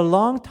 For a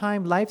long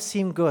time, life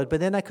seemed good,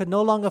 but then I could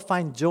no longer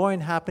find joy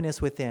and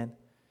happiness within.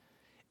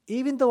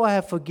 Even though I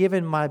have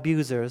forgiven my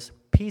abusers,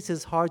 peace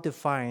is hard to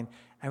find,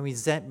 and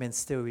resentment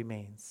still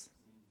remains.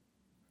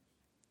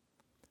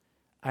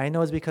 I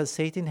know it's because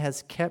Satan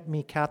has kept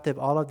me captive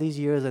all of these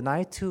years, and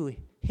I too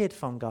hid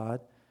from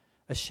God,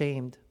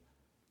 ashamed.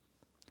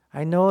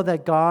 I know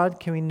that God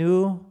can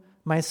renew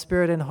my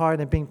spirit and heart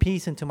and bring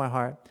peace into my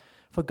heart.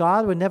 For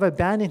God would never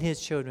abandon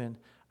his children.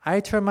 I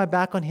turned my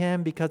back on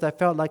him because I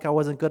felt like I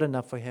wasn't good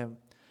enough for him.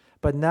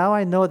 But now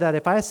I know that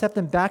if I accept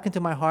him back into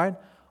my heart,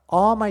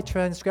 all my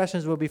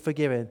transgressions will be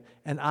forgiven,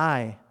 and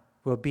I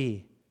will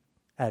be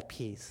at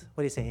peace.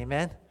 What do you say,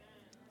 amen?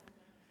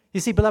 You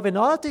see, beloved, in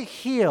order to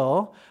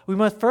heal, we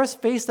must first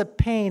face the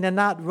pain and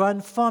not run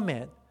from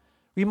it.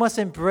 We must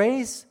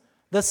embrace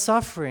the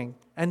suffering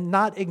and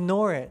not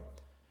ignore it.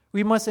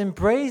 We must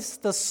embrace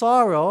the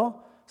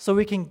sorrow so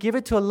we can give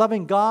it to a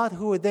loving God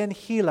who will then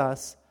heal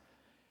us.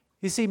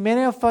 You see,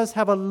 many of us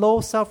have a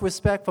low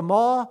self-respect from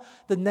all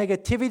the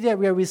negativity that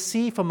we have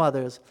received from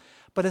others.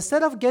 But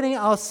instead of getting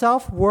our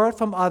self-worth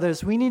from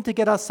others, we need to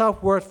get our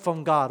self-worth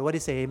from God. What do you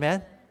say,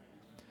 amen?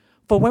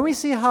 For when we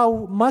see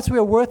how much we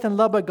are worth and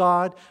loved by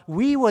God,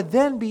 we will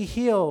then be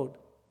healed.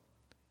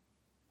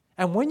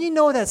 And when you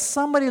know that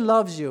somebody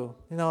loves you,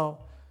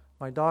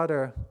 my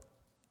daughter,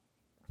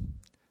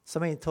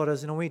 somebody told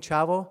us, when we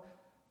travel,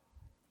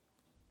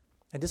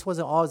 and this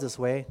wasn't always this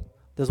way.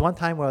 There's one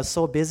time where I was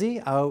so busy,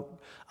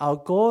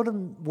 I'll go to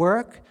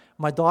work,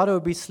 my daughter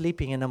would be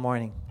sleeping in the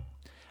morning.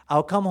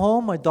 I'll come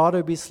home, my daughter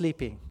would be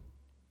sleeping.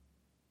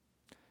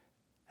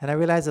 And I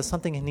realized that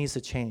something needs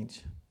to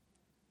change.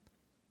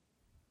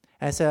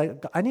 And I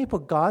said, I need to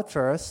put God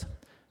first,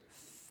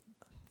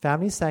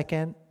 family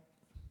second,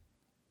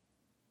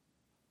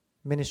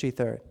 ministry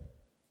third.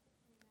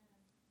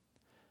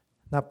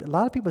 Now, a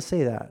lot of people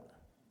say that.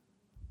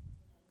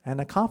 And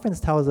the conference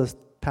tells us,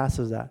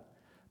 pastors, that.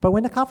 But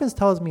when the conference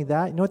tells me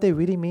that, you know what they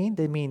really mean?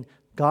 They mean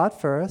God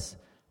first,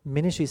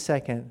 ministry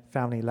second,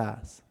 family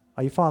last.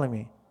 Are you following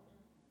me?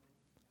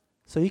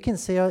 So you can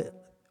say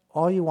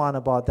all you want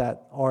about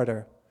that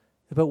order,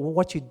 but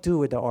what you do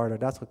with the order,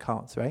 that's what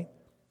counts, right?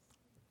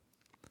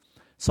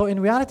 So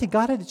in reality,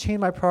 God had to change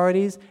my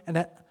priorities, and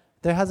that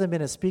there hasn't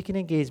been a speaking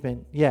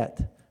engagement yet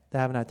that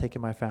I have not taken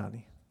my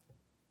family.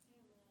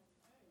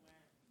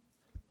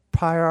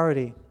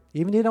 Priority.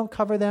 Even if they don't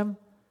cover them,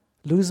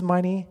 lose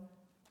money,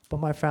 but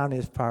my family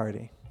is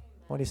priority.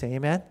 What do you say,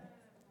 amen?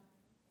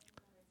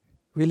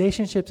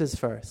 Relationships is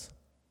first.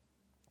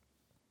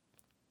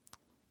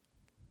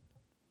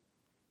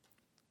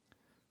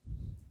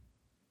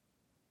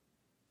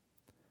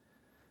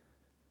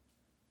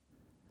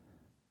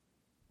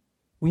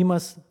 We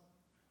must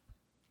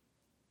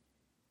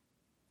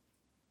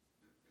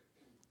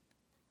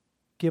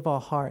give our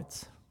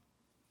hearts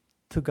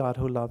to God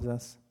who loves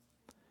us.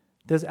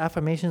 There's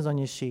affirmations on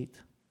your sheet.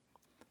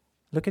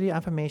 Look at your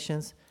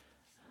affirmations.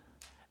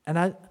 And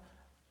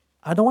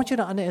I don't want you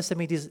to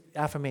underestimate these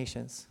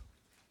affirmations.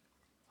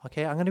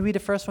 Okay? I'm going to read the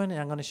first one, and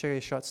I'm going to share you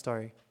a short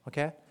story.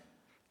 Okay?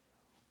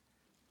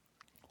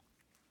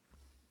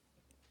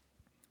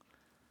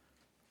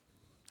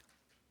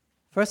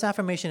 First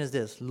affirmation is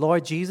this: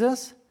 Lord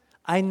Jesus,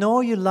 I know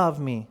you love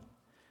me.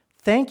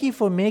 Thank you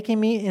for making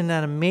me in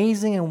an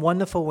amazing and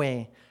wonderful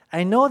way.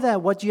 I know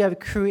that what you have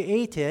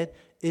created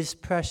is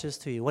precious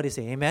to you. What do you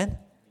say? Amen? Amen.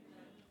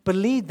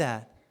 Believe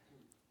that.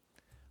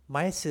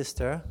 My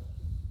sister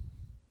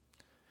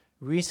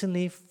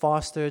recently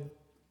fostered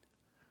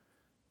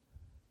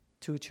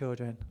 2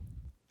 children,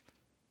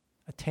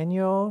 a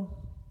 10-year-old,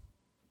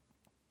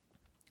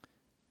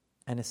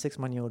 and a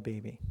 6-month-old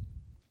baby.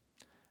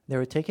 They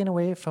were taken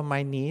away from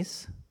my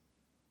niece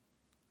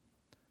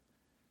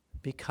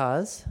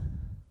because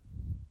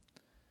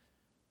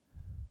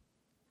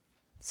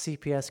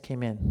CPS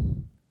came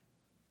in.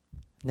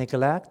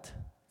 Neglect.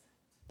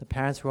 The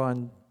parents were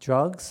on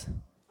drugs,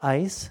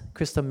 ice,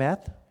 crystal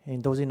meth.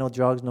 And those who know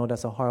drugs know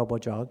that's a horrible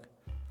drug.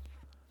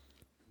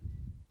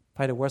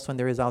 Probably the worst one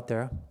there is out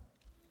there.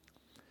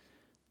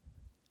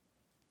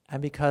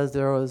 And because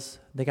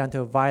they got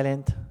into a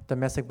violent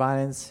domestic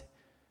violence,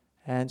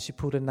 and she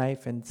pulled a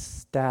knife and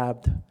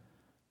stabbed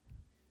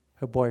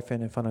her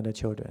boyfriend in front of the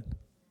children.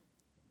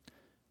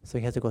 So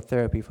he has to go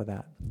therapy for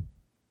that.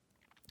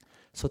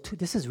 So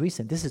this is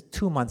recent. This is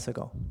 2 months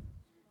ago.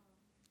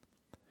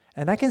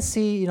 And I can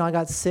see, I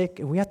got sick,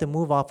 and we had to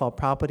move off our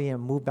property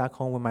and move back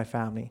home with my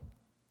family,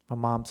 my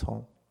mom's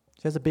home.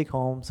 She has a big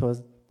home, so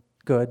it's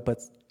good, but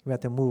we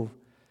had to move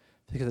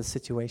because of the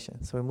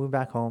situation. So we moved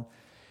back home.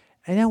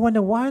 And I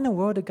wonder, why in the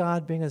world did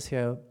God bring us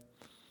here?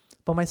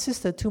 But my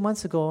sister, 2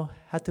 months ago,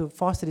 had to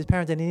foster these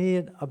parents, and they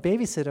needed a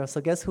babysitter.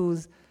 So guess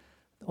who's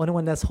the only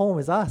one that's home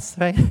is us,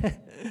 right?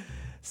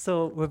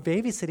 So we're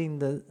babysitting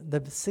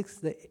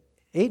the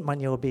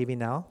 8-month-old baby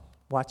now,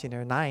 watching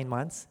her 9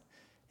 months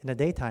in the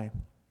daytime.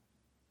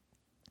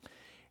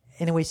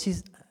 Anyway,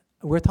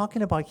 we're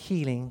talking about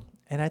healing,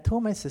 and I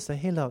told my sister,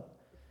 hey, look,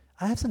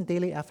 I have some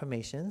daily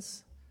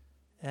affirmations,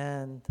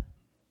 and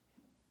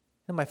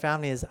my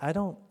family is, I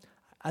told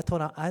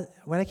her,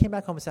 when I came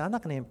back home, I said, I'm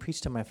not going to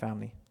preach to my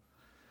family.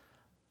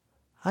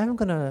 I'm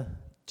going to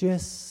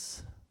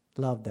just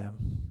love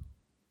them.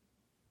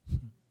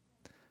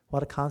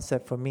 What a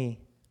concept for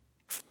me,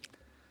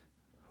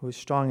 who's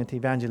strong into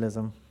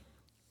evangelism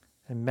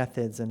and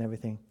methods and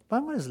everything. But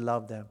I'm going to just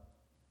love them.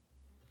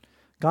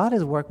 God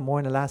has worked more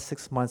in the last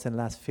 6 months than the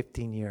last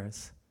 15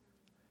 years.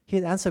 He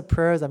has answered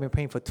prayers I've been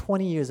praying for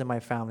 20 years in my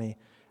family,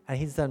 and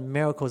He's done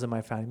miracles in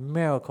my family,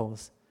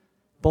 miracles.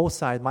 Both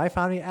sides, my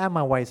family and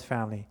my wife's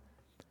family.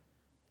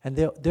 And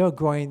they're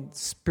growing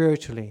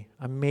spiritually,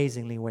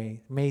 amazing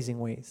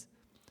ways.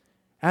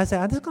 And I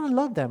said, I'm just going to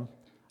love them.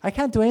 I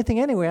can't do anything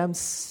anyway. I'm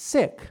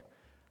sick.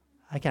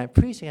 I can't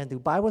preach. I can't do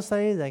Bible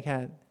studies. I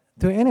can't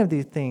do any of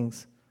these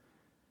things.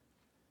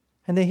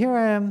 And then here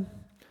I am.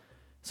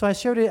 So I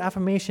shared the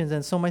affirmations.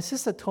 And so my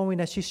sister told me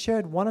that she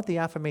shared one of the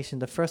affirmations,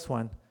 the first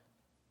one,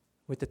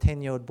 with the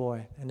 10-year-old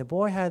boy. And the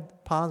boy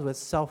had problems with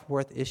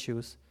self-worth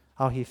issues,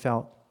 how he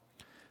felt.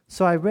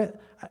 So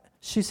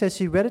she said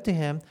she read it to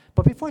him,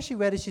 but before she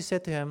read it, she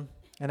said to him,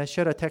 and I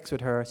shared a text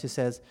with her, she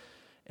says,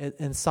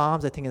 in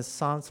Psalms, I think it's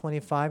Psalm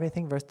 25, I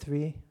think, verse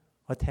 3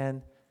 or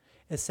 10,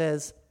 it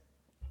says,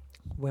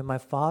 when my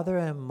father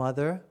and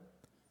mother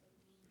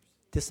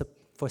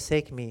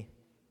forsake me,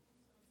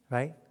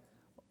 right?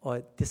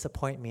 Or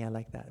disappoint me, I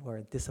like that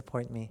word,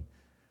 disappoint me,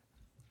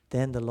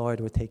 then the Lord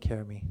will take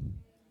care of me.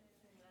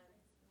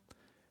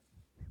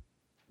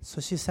 So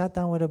she sat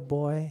down with a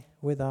boy,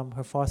 with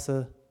her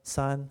foster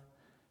son,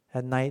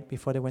 at night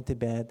before they went to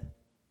bed.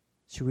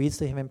 She reads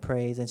to him and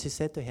prays, and she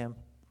said to him,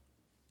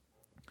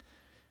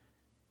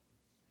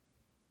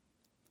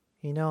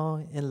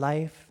 in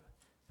life,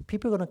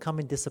 people are going to come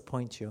and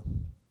disappoint you.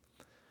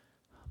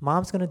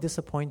 Mom's going to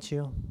disappoint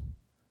you.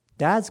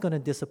 Dad's going to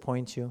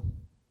disappoint you.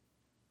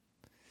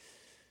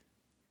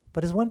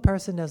 But there's one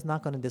person that's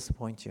not going to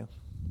disappoint you.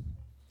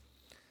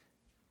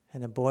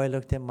 And the boy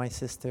looked at my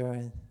sister,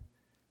 and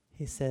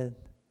he said,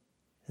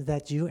 is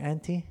that you,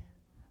 Auntie?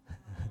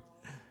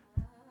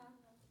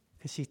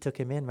 Because she took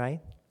him in, right?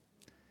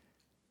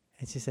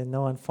 And she said,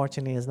 no,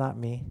 unfortunately, it's not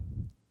me.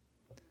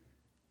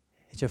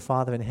 It's your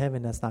Father in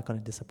heaven that's not going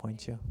to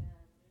disappoint you.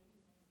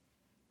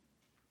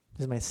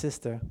 This is my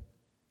sister.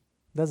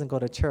 Doesn't go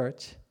to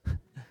church.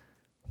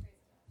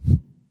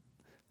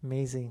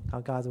 Amazing how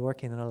God's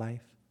working in her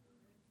life.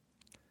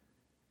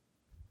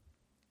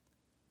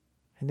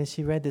 And then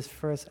she read this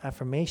first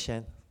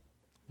affirmation,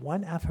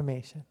 one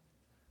affirmation.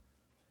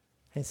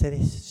 And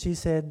she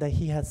said that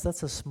he had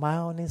such a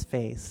smile on his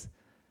face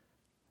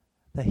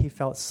that he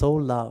felt so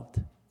loved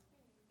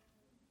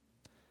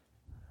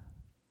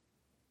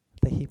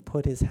that he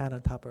put his hand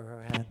on top of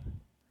her hand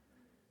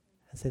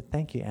and said,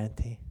 thank you,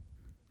 Auntie.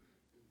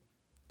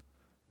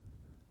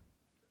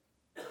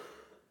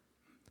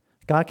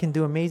 God can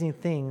do amazing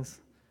things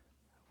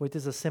with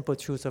just a simple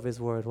truth of His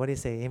word. What do you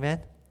say?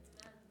 Amen?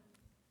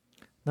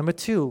 Number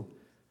 2,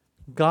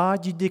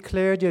 God, you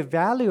declared your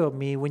value of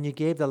me when you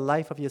gave the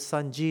life of your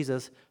Son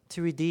Jesus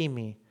to redeem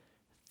me.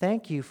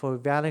 Thank you for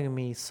valuing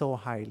me so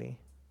highly.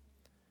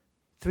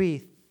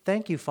 3,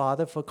 thank you,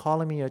 Father, for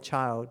calling me your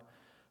child.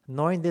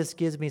 Knowing this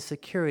gives me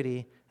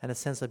security and a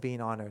sense of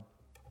being honored.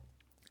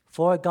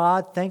 4,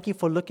 God, thank you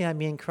for looking at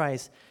me in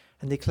Christ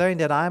and declaring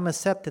that I am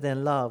accepted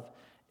and loved.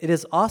 It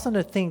is awesome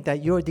to think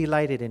that you are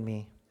delighted in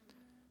me.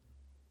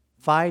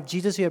 5,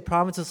 Jesus, you have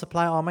promised to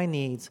supply all my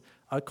needs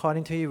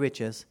according to your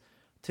riches.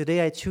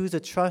 Today I choose to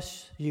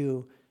trust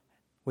you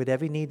with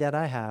every need that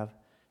I have.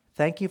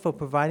 Thank you for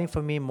providing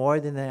for me more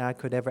than I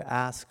could ever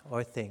ask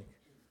or think.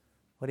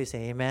 What do you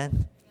say?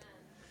 Amen?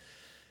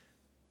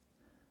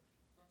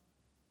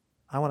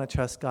 I want to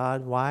trust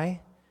God.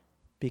 Why?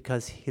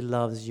 Because He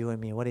loves you and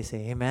me. What do you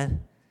say?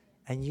 Amen?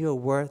 And you are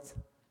worth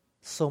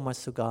so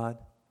much to God.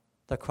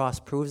 The cross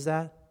proves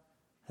that,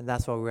 and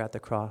that's why we're at the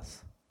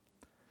cross.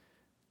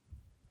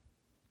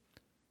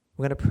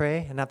 We're going to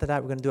pray, and after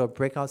that, we're going to do our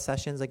breakout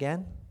sessions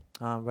again.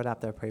 Right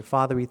after I pray.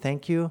 Father, we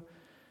thank you.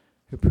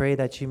 We pray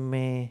that you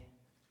may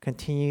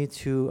continue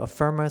to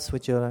affirm us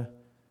with your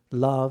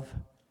love,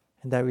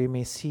 and that we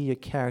may see your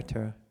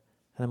character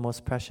in the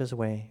most precious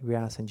way. We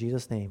ask in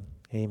Jesus' name.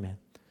 Amen.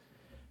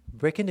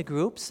 Break into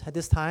groups at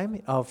this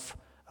time of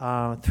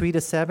 3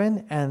 to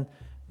 7, and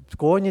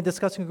go in your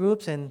discussion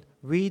groups and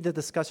read the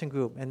discussion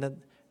group.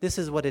 And this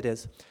is what it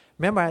is.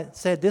 Remember, I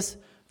said this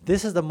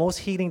is the most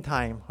healing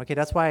time. Okay,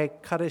 that's why I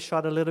cut it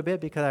short a little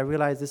bit, because I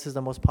realized this is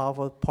the most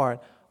powerful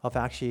part of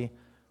actually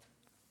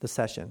the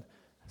session.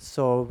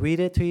 So read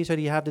it to each other.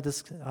 You have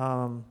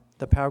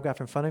the paragraph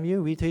in front of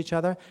you. Read to each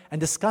other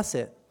and discuss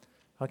it.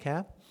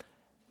 Okay?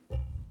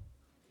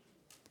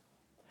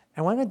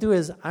 And what I'm going to do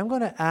is I'm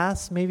going to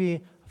ask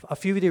maybe a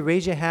few of you to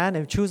raise your hand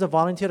and choose a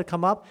volunteer to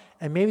come up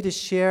and maybe to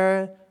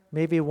share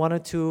maybe one or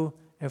two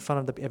in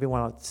front of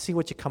everyone else. See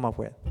what you come up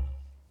with.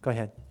 Go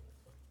ahead.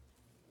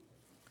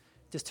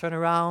 Just turn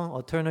around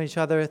or turn to each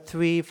other.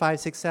 3, 5,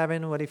 6,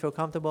 7. What do you feel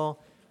comfortable?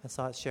 And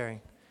start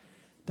sharing.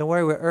 Don't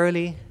worry, we're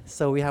early,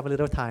 so we have a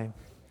little time.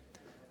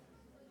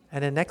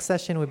 And the next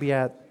session will be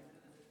at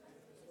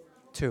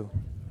 2.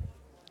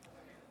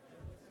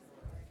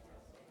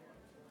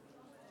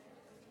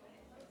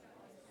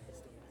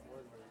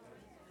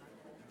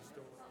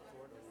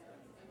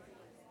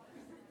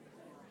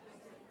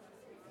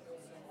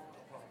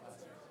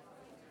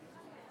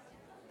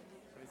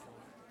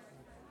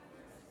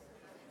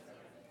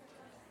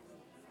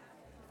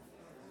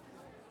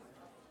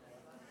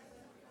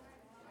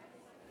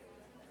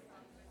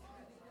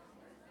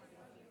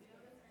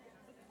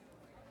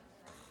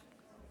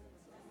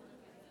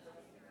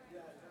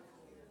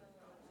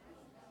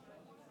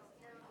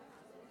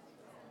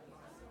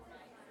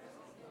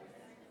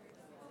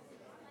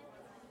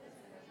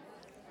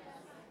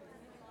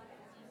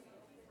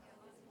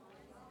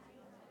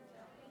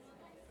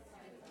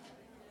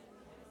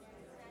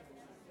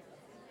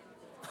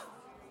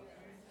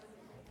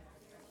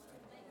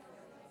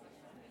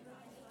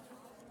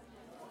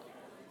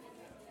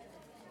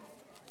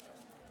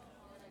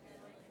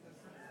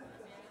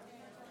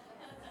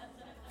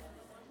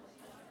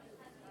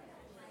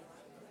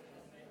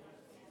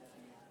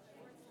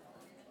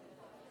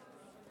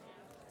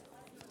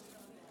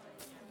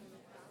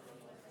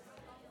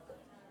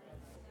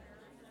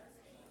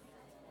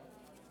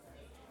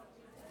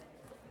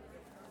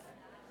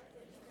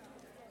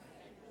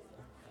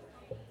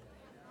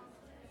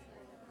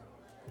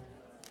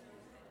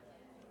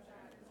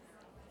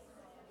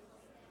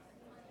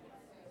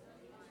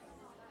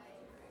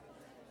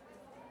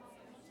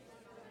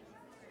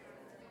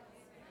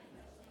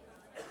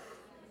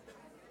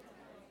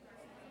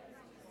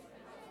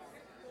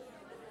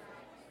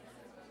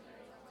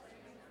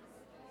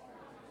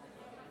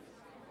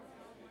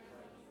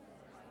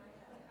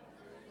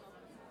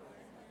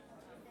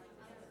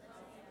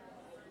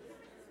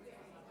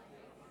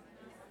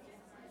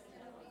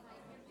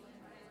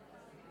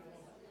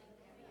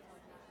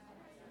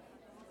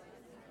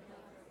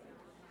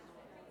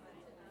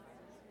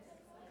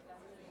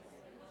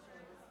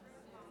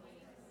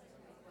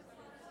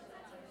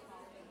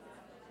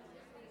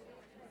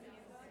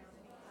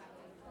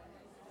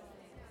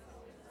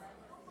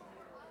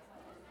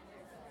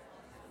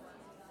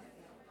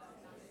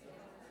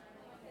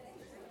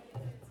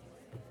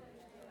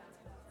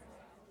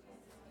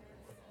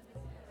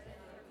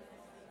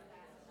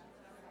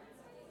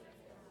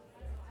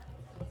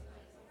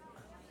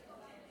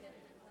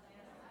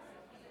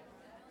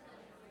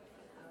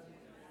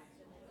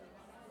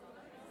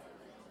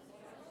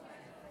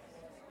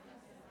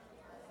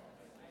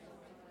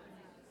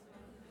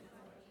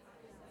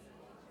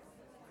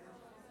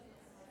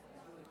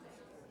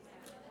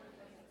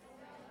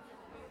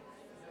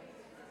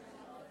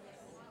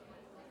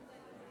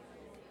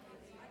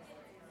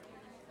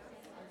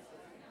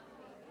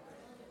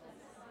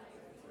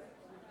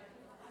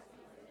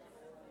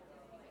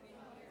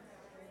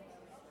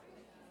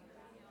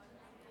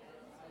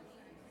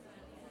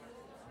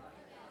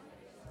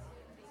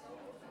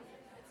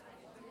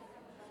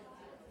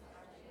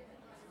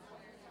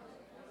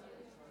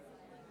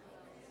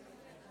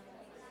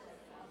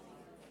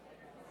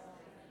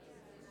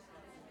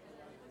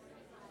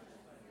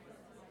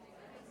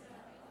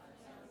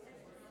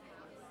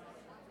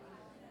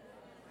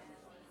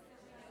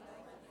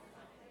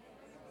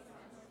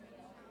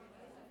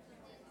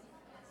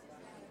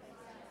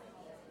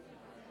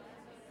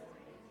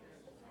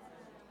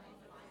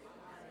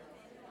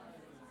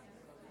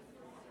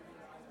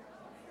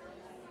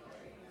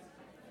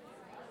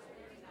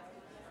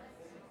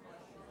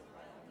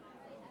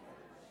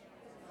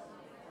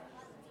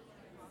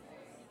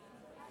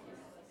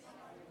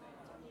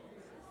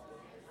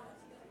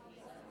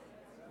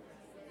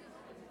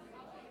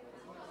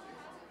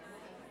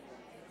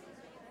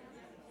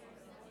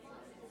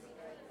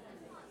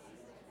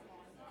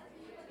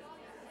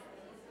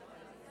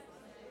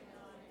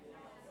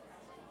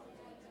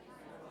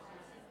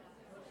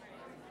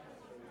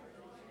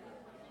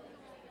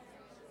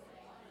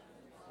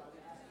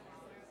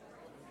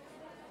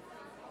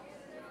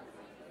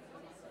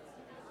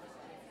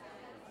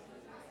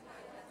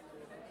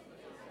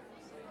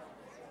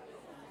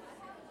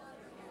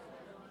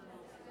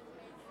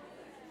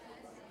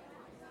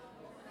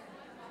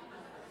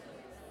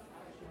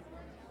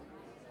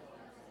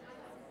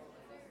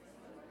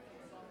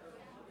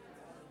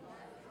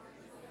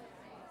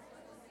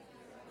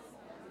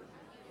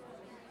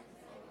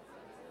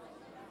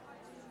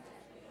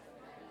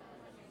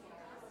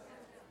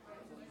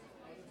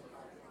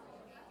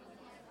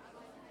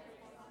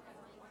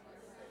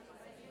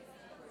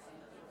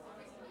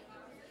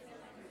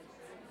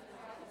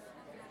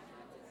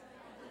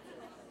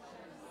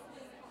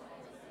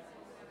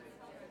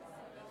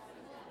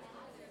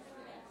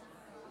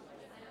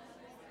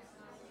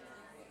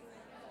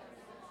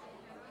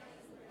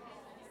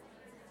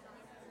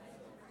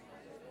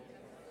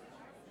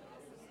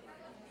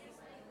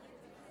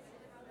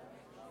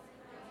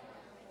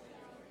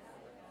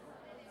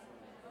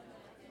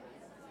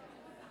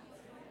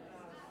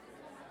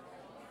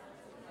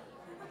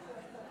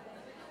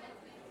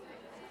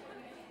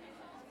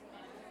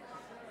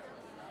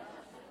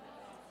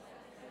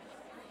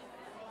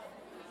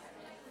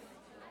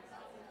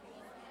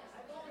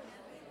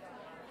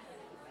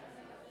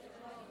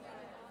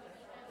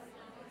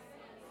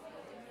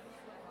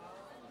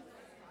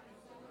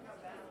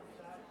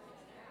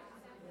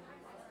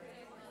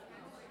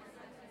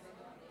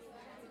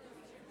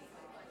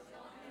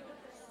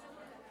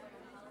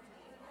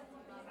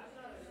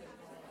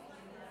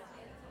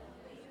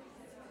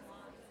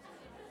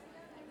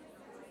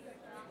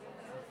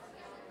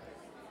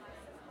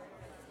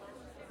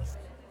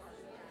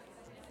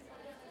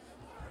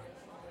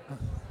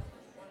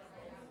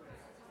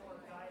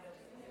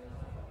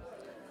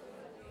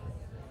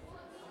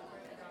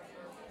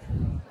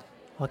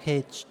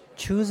 Okay,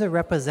 choose a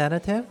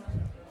representative.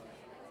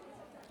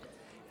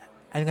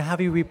 I'm going to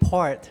have you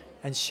report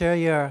and share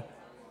your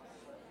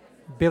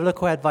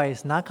biblical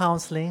advice, not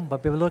counseling,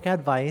 but biblical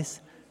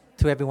advice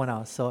to everyone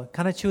else. So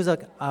kind of choose a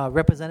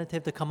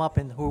representative to come up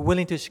and who are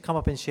willing to come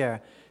up and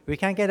share. We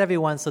can't get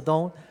everyone, so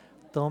don't.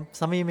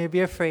 Some of you may be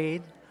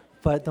afraid,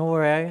 but don't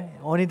worry.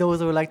 Only those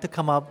who would like to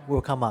come up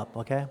will come up,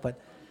 okay? But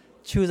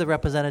choose a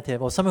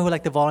representative or someone who would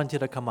like to volunteer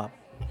to come up.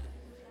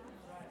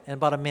 In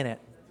about a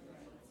minute.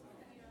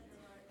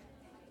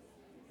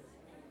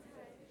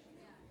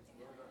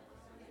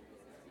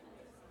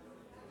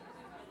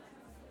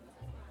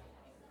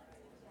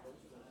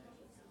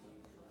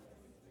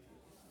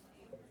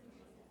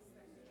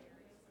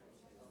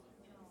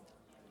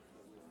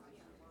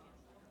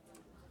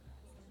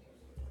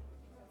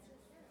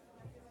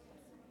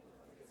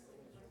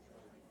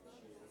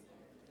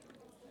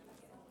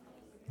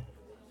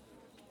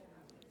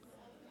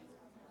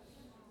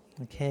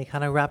 Okay,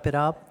 kind of wrap it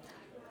up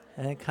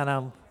and kind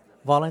of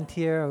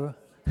volunteer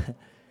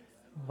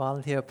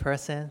a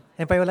person.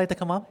 Anybody would like to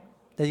come up?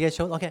 Did you guys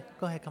show? Okay,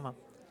 go ahead, come up.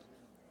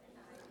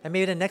 And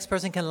maybe the next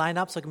person can line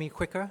up so it can be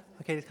quicker.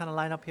 Okay, just kind of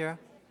line up here.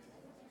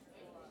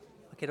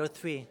 Okay, those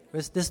three.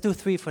 Let's do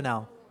three for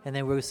now, and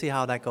then we'll see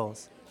how that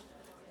goes.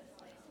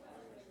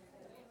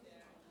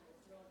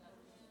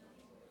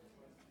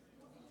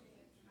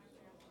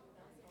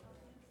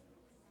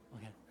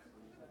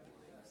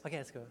 Okay,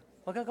 let's go.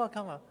 Okay, go,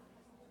 come up.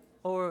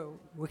 Or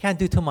we can't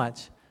do too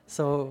much.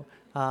 So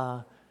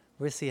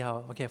we'll see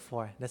how. Okay,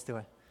 4. Let's do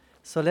it.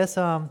 So let's.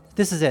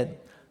 This is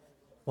it.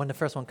 When the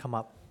first one come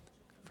up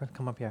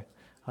here.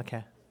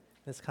 Okay.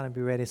 Let's kind of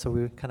be ready. So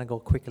we kind of go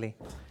quickly.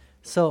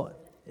 So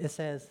it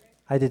says,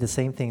 I did the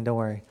same thing. Don't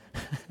worry.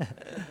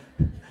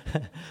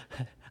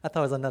 I thought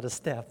it was another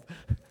step.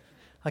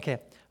 Okay.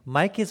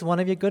 Mike is one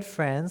of your good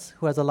friends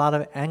who has a lot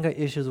of anger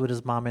issues with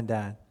his mom and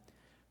dad.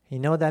 You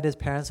know that his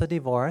parents are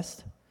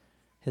divorced.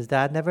 His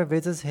dad never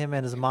visits him,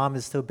 and his mom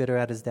is still bitter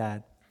at his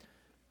dad.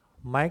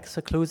 Mike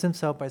secludes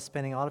himself by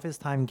spending all of his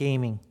time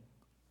gaming,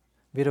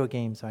 video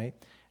games, right?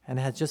 And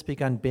has just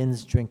begun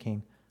binge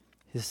drinking.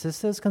 His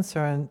sister is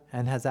concerned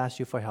and has asked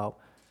you for help.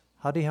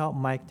 How do you help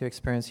Mike to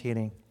experience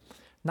healing?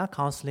 Not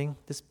counseling,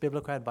 just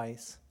biblical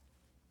advice.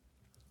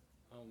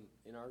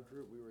 In our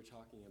group, we were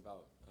talking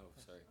about... Oh,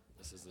 sorry.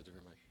 This is a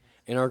different mic.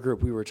 In our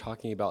group, we were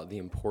talking about the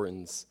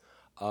importance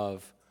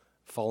of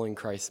following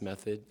Christ's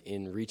method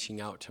in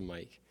reaching out to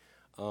Mike.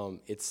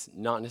 It's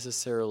not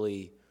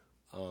necessarily,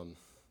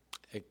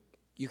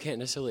 you can't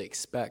necessarily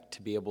expect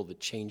to be able to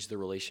change the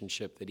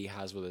relationship that he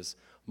has with his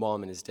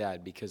mom and his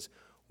dad, because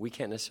we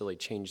can't necessarily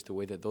change the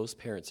way that those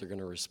parents are going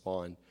to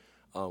respond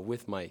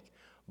with Mike.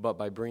 But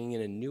by bringing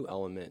in a new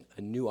element,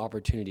 a new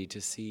opportunity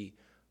to see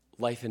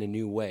life in a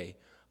new way,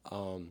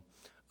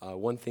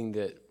 one thing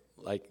that,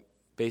 like,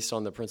 based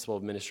on the principle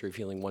of Ministry of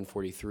Healing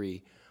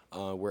 143,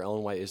 where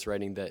Ellen White is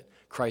writing that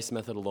Christ's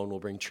method alone will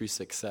bring true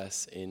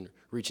success in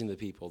reaching the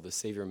people. The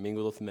Savior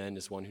mingled with men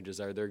as one who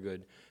desired their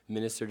good,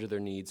 ministered to their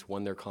needs,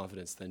 won their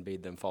confidence, then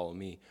bade them follow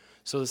me.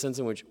 So the sense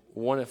in which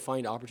we want to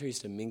find opportunities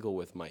to mingle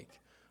with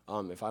Mike.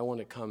 If I want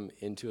to come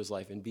into his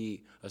life and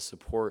be a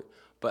support,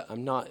 but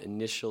I'm not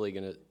initially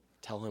going to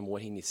tell him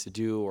what he needs to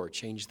do or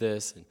change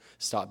this and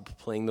stop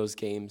playing those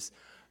games,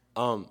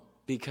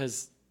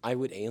 because I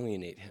would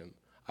alienate him.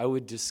 I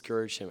would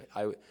discourage him.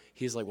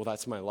 He's like, well,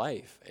 that's my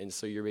life. And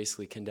so you're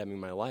basically condemning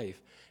my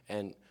life.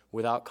 And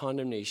without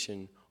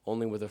condemnation,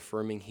 only with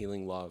affirming,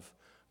 healing love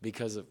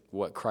because of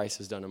what Christ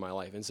has done in my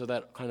life. And so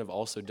that kind of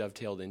also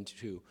dovetailed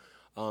into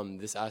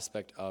this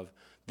aspect of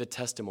the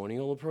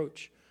testimonial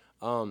approach,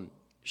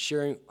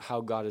 sharing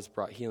how God has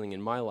brought healing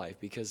in my life,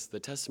 because the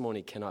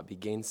testimony cannot be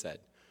gainsaid.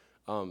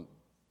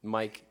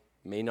 Mike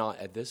may not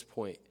at this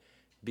point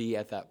be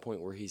at that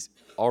point where he's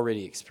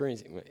already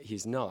experiencing it.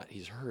 He's not.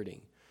 He's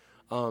hurting.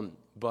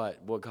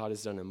 But what God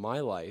has done in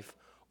my life,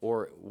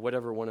 or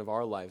whatever one of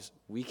our lives,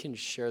 we can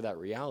share that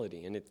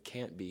reality, and it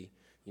can't be,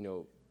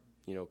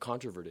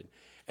 controverted.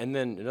 And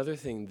then another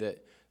thing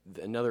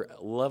another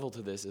level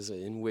to this is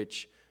in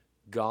which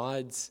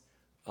God's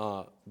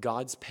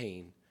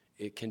pain,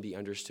 it can be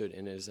understood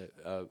and is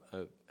a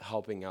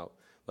helping out.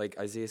 Like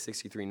Isaiah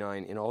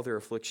 63:9, in all their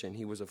affliction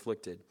he was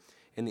afflicted,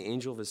 and the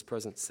angel of his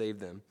presence saved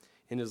them.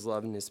 In his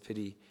love and his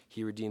pity,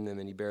 he redeemed them,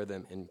 and he bare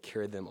them and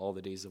carried them all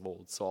the days of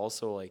old. So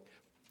also, like,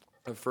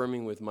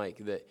 affirming with Mike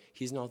that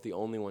he's not the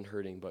only one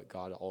hurting, but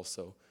God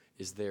also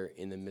is there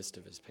in the midst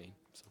of his pain.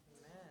 So.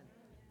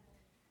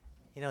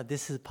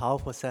 This is a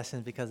powerful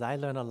session because I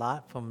learned a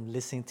lot from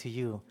listening to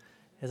you.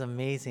 It's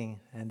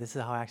amazing, and this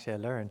is how actually I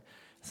learned.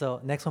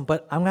 So next one,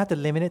 but I'm going to have to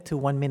limit it to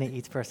 1 minute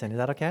each person. Is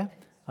that okay?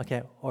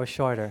 Okay, or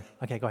shorter.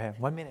 Okay, go ahead.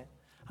 1 minute.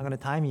 I'm going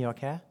to time you,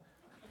 okay?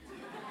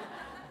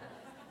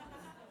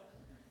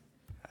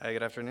 Hi,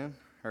 good afternoon,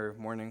 or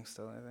morning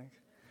still, I think.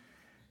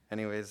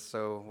 Anyways,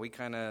 so we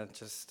kind of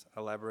just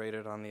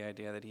elaborated on the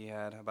idea that he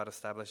had about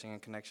establishing a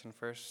connection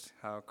first,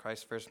 how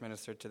Christ first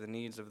ministered to the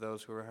needs of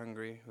those who were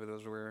hungry,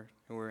 those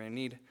who were in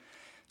need.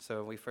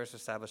 So we first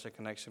established a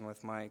connection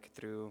with Mike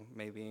through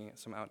maybe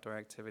some outdoor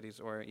activities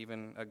or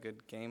even a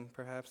good game,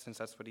 perhaps, since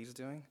that's what he's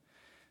doing.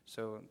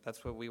 So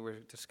that's what we were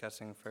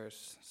discussing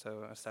first.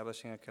 So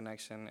establishing a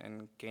connection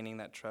and gaining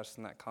that trust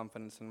and that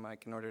confidence in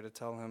Mike in order to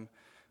tell him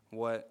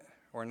what,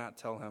 or not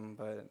tell him,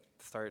 but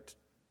start,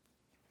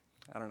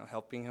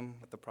 helping him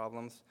with the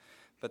problems.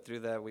 But through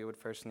that, we would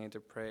first need to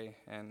pray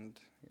and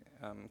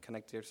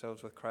connect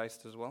yourselves with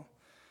Christ as well.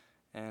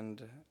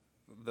 And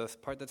the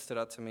part that stood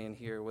out to me in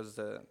here was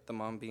the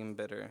mom being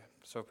bitter.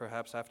 So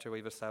perhaps after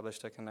we've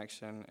established a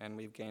connection and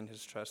we've gained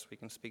his trust, we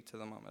can speak to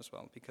the mom as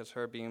well, because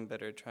her being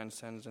bitter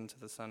transcends into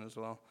the son as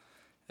well,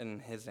 and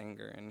his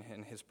anger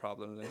and his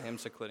problems and him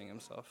secluding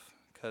himself.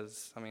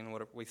 Because,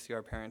 what we see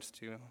our parents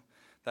do,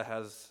 that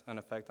has an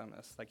effect on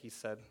us. Like he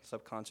said,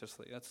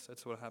 subconsciously,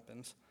 that's what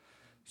happens.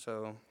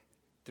 So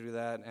through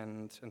that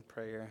and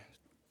prayer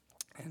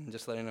and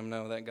just letting him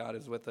know that God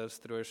is with us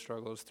through our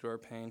struggles, through our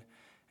pain,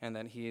 and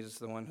that he is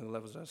the one who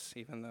loves us,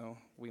 even though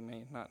we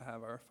may not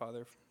have our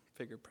father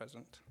figure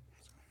present.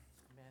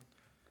 Amen.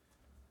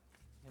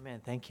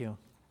 Amen. Thank you.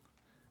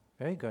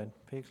 Very good.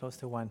 Pretty close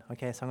to 1.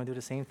 Okay, so I'm going to do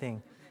the same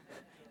thing.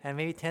 And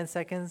maybe 10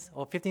 seconds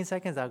or 15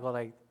 seconds, I'll go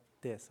like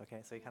this, okay?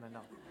 So you kind of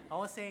know. I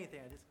won't say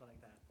anything. I just go like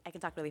that. I can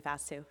talk really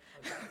fast, too.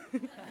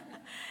 Okay.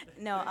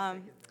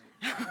 No,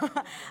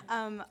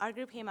 our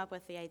group came up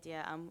with the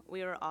idea.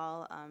 We were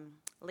all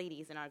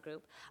ladies in our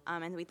group,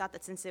 and we thought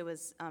that since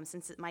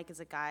Mike is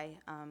a guy,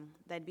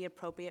 that'd be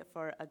appropriate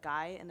for a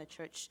guy in the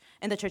church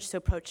to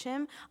approach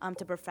him,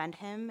 to befriend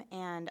him,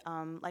 and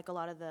like a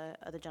lot of the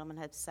other gentlemen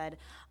have said,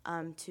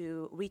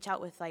 to reach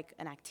out with like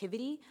an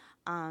activity,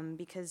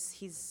 because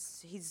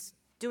he's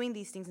doing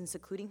these things and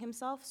secluding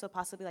himself, so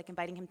possibly like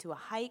inviting him to a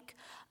hike,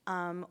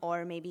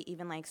 or maybe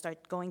even like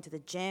start going to the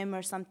gym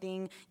or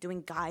something,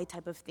 doing guy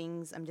type of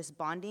things, just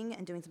bonding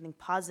and doing something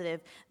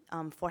positive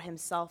for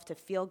himself to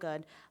feel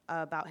good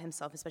about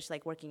himself, especially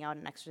like working out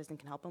and exercising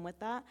can help him with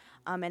that,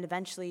 and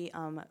eventually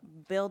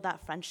build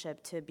that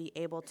friendship to be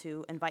able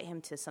to invite him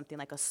to something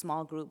like a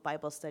small group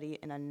Bible study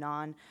in a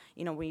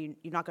where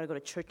you're not going to go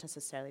to church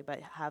necessarily,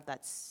 but have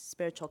that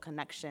spiritual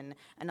connection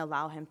and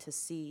allow him to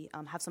see,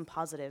 have some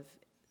positive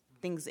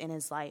things in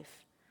his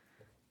life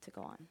to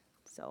go on.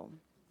 So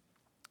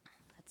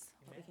that's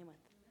what we came with.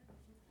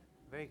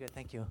 Very good,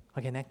 thank you.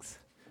 Okay, next.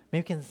 Maybe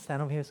you can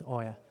stand over here. Oh,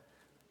 yeah.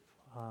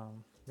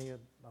 Maybe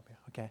up here.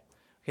 Okay.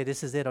 Okay,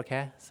 this is it,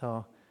 okay?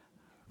 So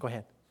go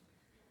ahead.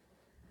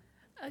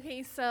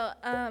 Okay, so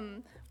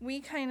we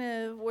kind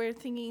of were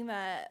thinking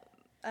that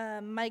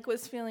Mike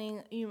was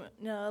feeling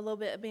a little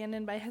bit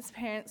abandoned by his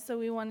parents, so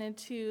we wanted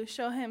to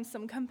show him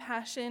some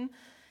compassion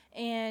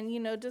and,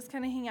 just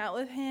kind of hang out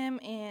with him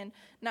and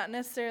not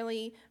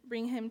necessarily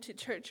bring him to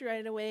church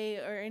right away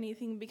or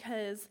anything,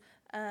 because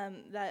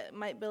that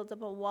might build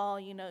up a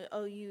wall,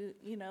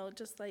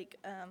 just like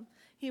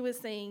he was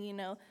saying,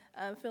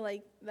 feel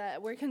like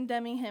that we're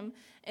condemning him.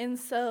 And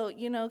so,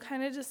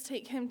 kind of just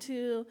take him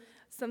to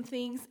some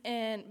things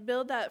and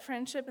build that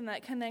friendship and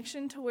that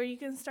connection to where you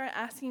can start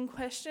asking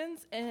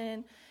questions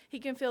and he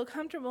can feel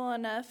comfortable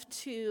enough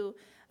to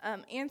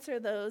answer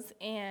those,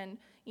 and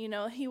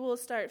he will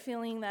start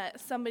feeling that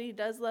somebody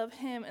does love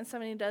him and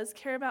somebody does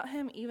care about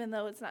him, even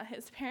though it's not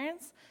his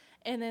parents.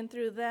 And then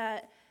through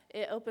that,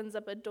 it opens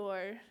up a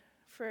door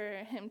for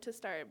him to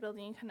start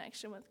building a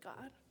connection with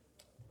God.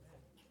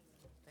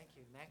 Thank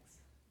you. Next.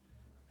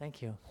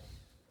 Thank you.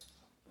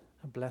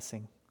 A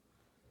blessing.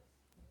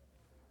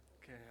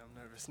 Okay,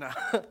 I'm nervous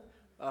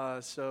now.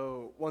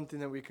 So one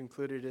thing that we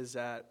concluded is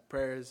that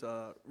prayer is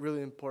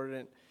really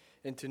important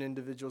into an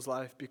individual's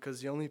life,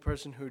 because the only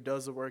person who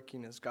does the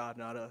working is God,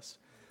 not us.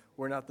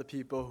 We're not the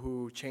people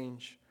who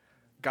change.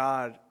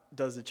 God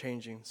does the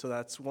changing. So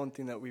that's one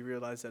thing that we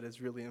realize that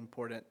is really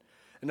important.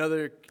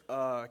 Another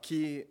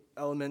key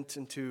element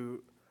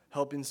into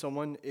helping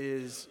someone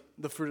is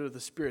the fruit of the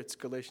spirits,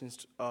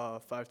 Galatians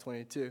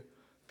 5:22,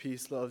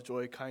 peace, love,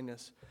 joy,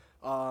 kindness.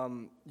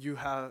 You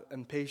have,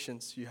 and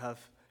patience.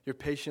 You're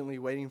patiently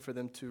waiting for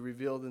them to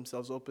reveal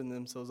themselves, open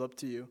themselves up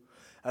to you.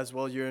 As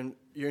well, you're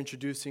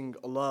introducing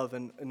a love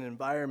and an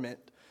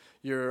environment.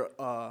 You're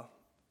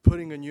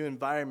putting a new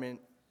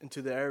environment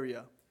into the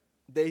area.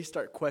 They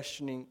start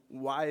questioning,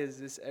 why is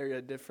this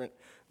area different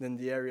than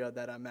the area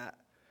that I'm at?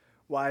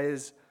 Why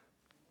is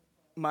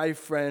my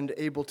friend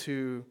able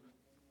to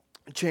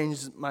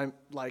change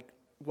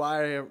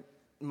why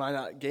am I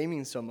not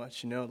gaming so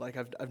much?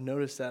 I've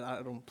noticed that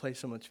I don't play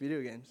so much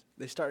video games.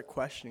 They start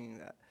questioning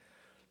that.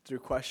 Through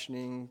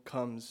questioning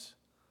comes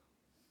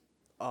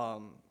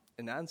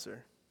an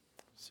answer.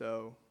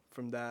 So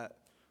from that,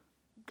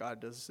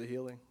 God does the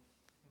healing.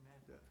 Amen.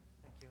 Yeah.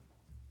 Thank you.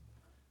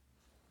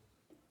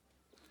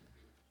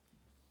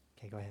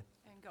 Okay, go ahead.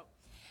 And go.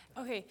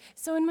 Okay,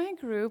 so in my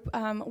group,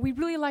 we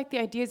really like the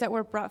ideas that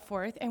were brought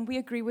forth, and we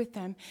agree with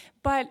them.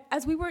 But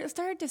as we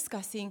started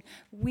discussing,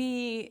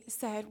 we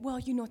said, well,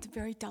 it's a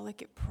very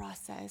delicate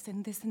process,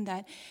 and this and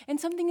that. And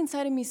something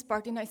inside of me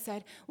sparked, and I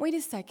said, wait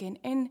a second.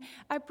 And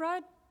I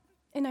brought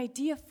an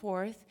idea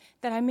forth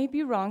that I may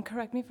be wrong.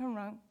 Correct me if I'm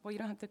wrong. Well, you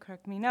don't have to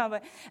correct me now,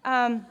 but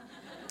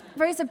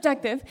very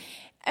subjective.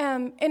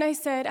 And I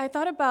said, I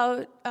thought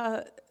about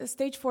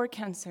stage 4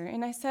 cancer,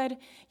 and I said,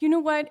 you know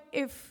what,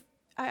 if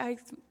I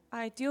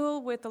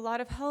deal with a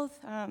lot of health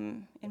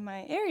in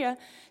my area,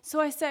 so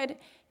I said,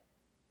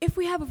 if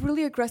we have a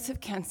really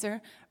aggressive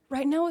cancer,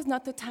 right now is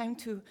not the time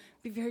to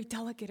be very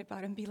delicate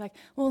about it and be like,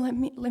 well,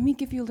 let me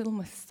give you a little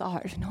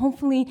massage, and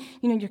hopefully,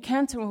 your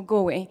cancer will go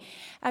away.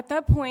 At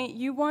that point,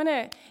 you want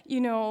to,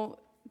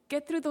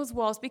 get through those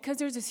walls, because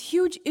there's this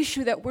huge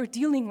issue that we're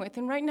dealing with,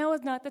 and right now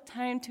is not the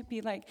time to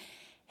be like,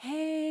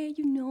 hey,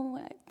 I'm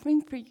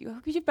praying for you,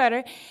 I'll get you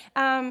better.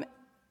 And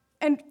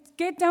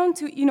get down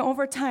to,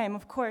 over time,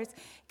 of course,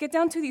 get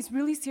down to these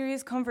really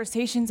serious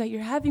conversations that you're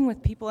having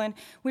with people. And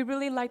we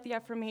really like the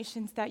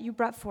affirmations that you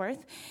brought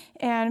forth,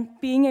 and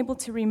being able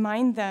to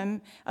remind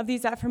them of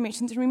these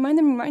affirmations and remind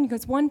them,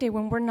 because one day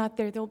when we're not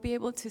there, they'll be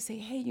able to say,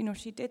 hey,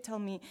 she did tell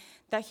me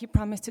that he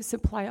promised to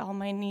supply all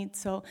my needs.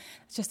 So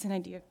it's just an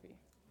idea for you.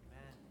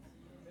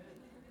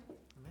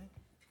 Amen.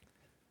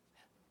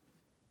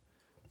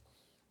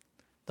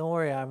 Don't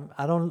worry, I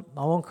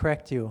won't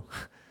correct you.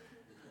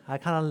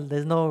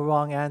 There's no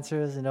wrong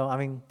answers,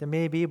 there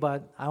may be,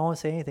 but I won't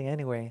say anything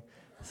anyway.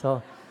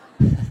 So,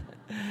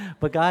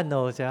 but God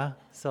knows, yeah?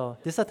 So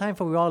this is a time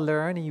for we all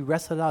learn and you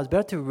wrestle it out. It's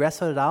better to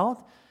wrestle it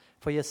out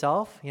for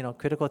yourself.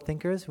 Critical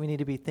thinkers, we need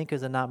to be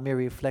thinkers and not mere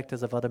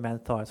reflectors of other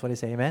men's thoughts. What do you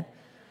say, amen?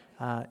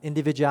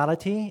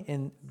 Individuality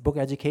in book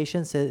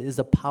education is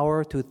the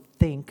power to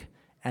think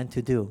and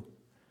to do.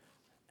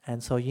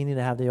 And so you need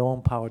to have your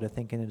own power to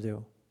think and to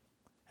do,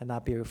 and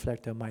not be a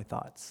reflector of my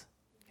thoughts.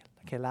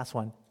 Okay, last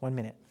one. 1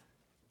 minute.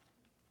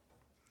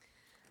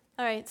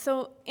 All right,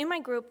 so in my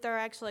group, there are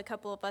actually a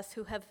couple of us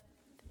who have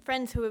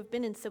friends who have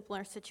been in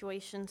similar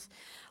situations.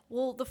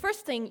 Well, the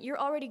first thing, you're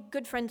already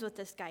good friends with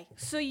this guy,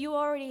 so you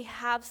already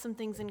have some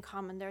things in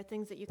common. There are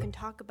things that you can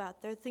talk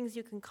about. There are things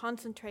you can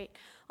concentrate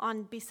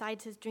on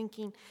besides his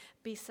drinking,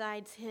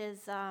 besides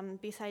his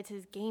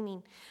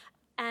gaming.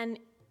 And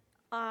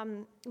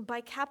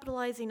by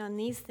capitalizing on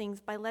these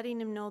things, by letting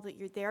him know that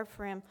you're there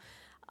for him,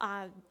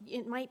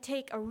 it might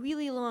take a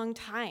really long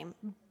time,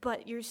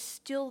 but you're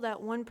still that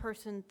one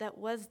person that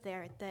was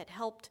there, that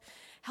helped,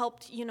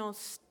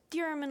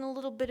 steer him in a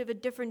little bit of a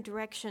different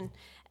direction.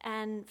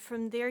 And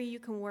from there, you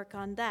can work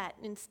on that.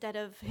 Instead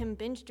of him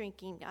binge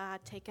drinking,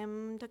 take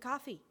him to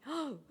coffee.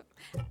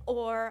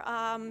 Or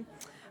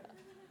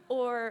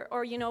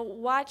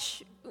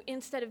watch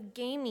instead of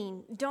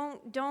gaming.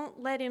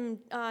 Don't let him.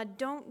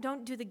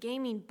 Don't do the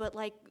gaming, but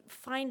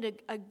find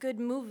a good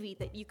movie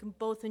that you can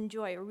both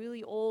enjoy, a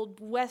really old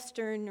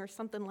Western or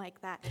something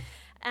like that,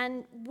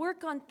 and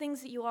work on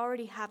things that you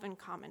already have in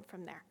common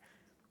from there.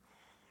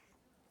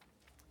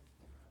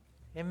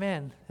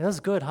 Amen. That was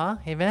good, huh?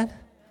 Amen?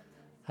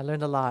 I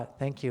learned a lot.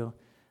 Thank you.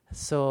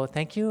 So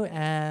thank you,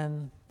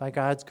 and by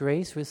God's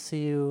grace, we'll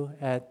see you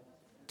at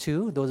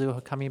 2, those who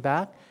are coming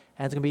back,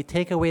 and it's going to be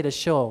Take Away the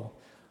Show,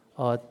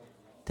 or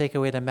Take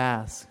Away the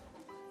Mask,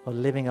 or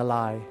Living a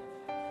Lie.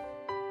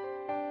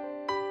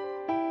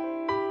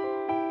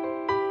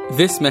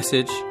 This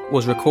message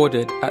was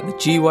recorded at the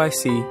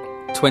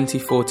GYC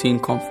 2014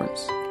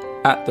 conference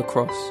at the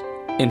Cross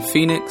in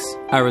Phoenix,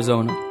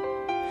 Arizona.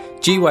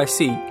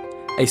 GYC,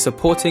 a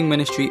supporting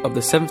ministry of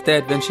the Seventh-day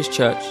Adventist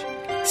Church,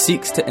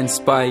 seeks to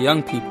inspire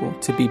young people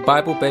to be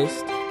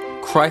Bible-based,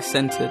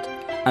 Christ-centered,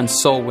 and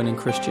soul-winning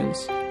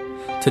Christians.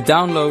 To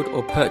download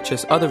or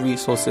purchase other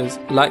resources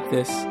like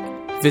this,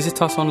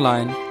 visit us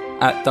online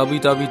at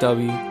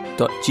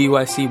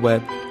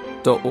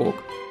www.gycweb.org.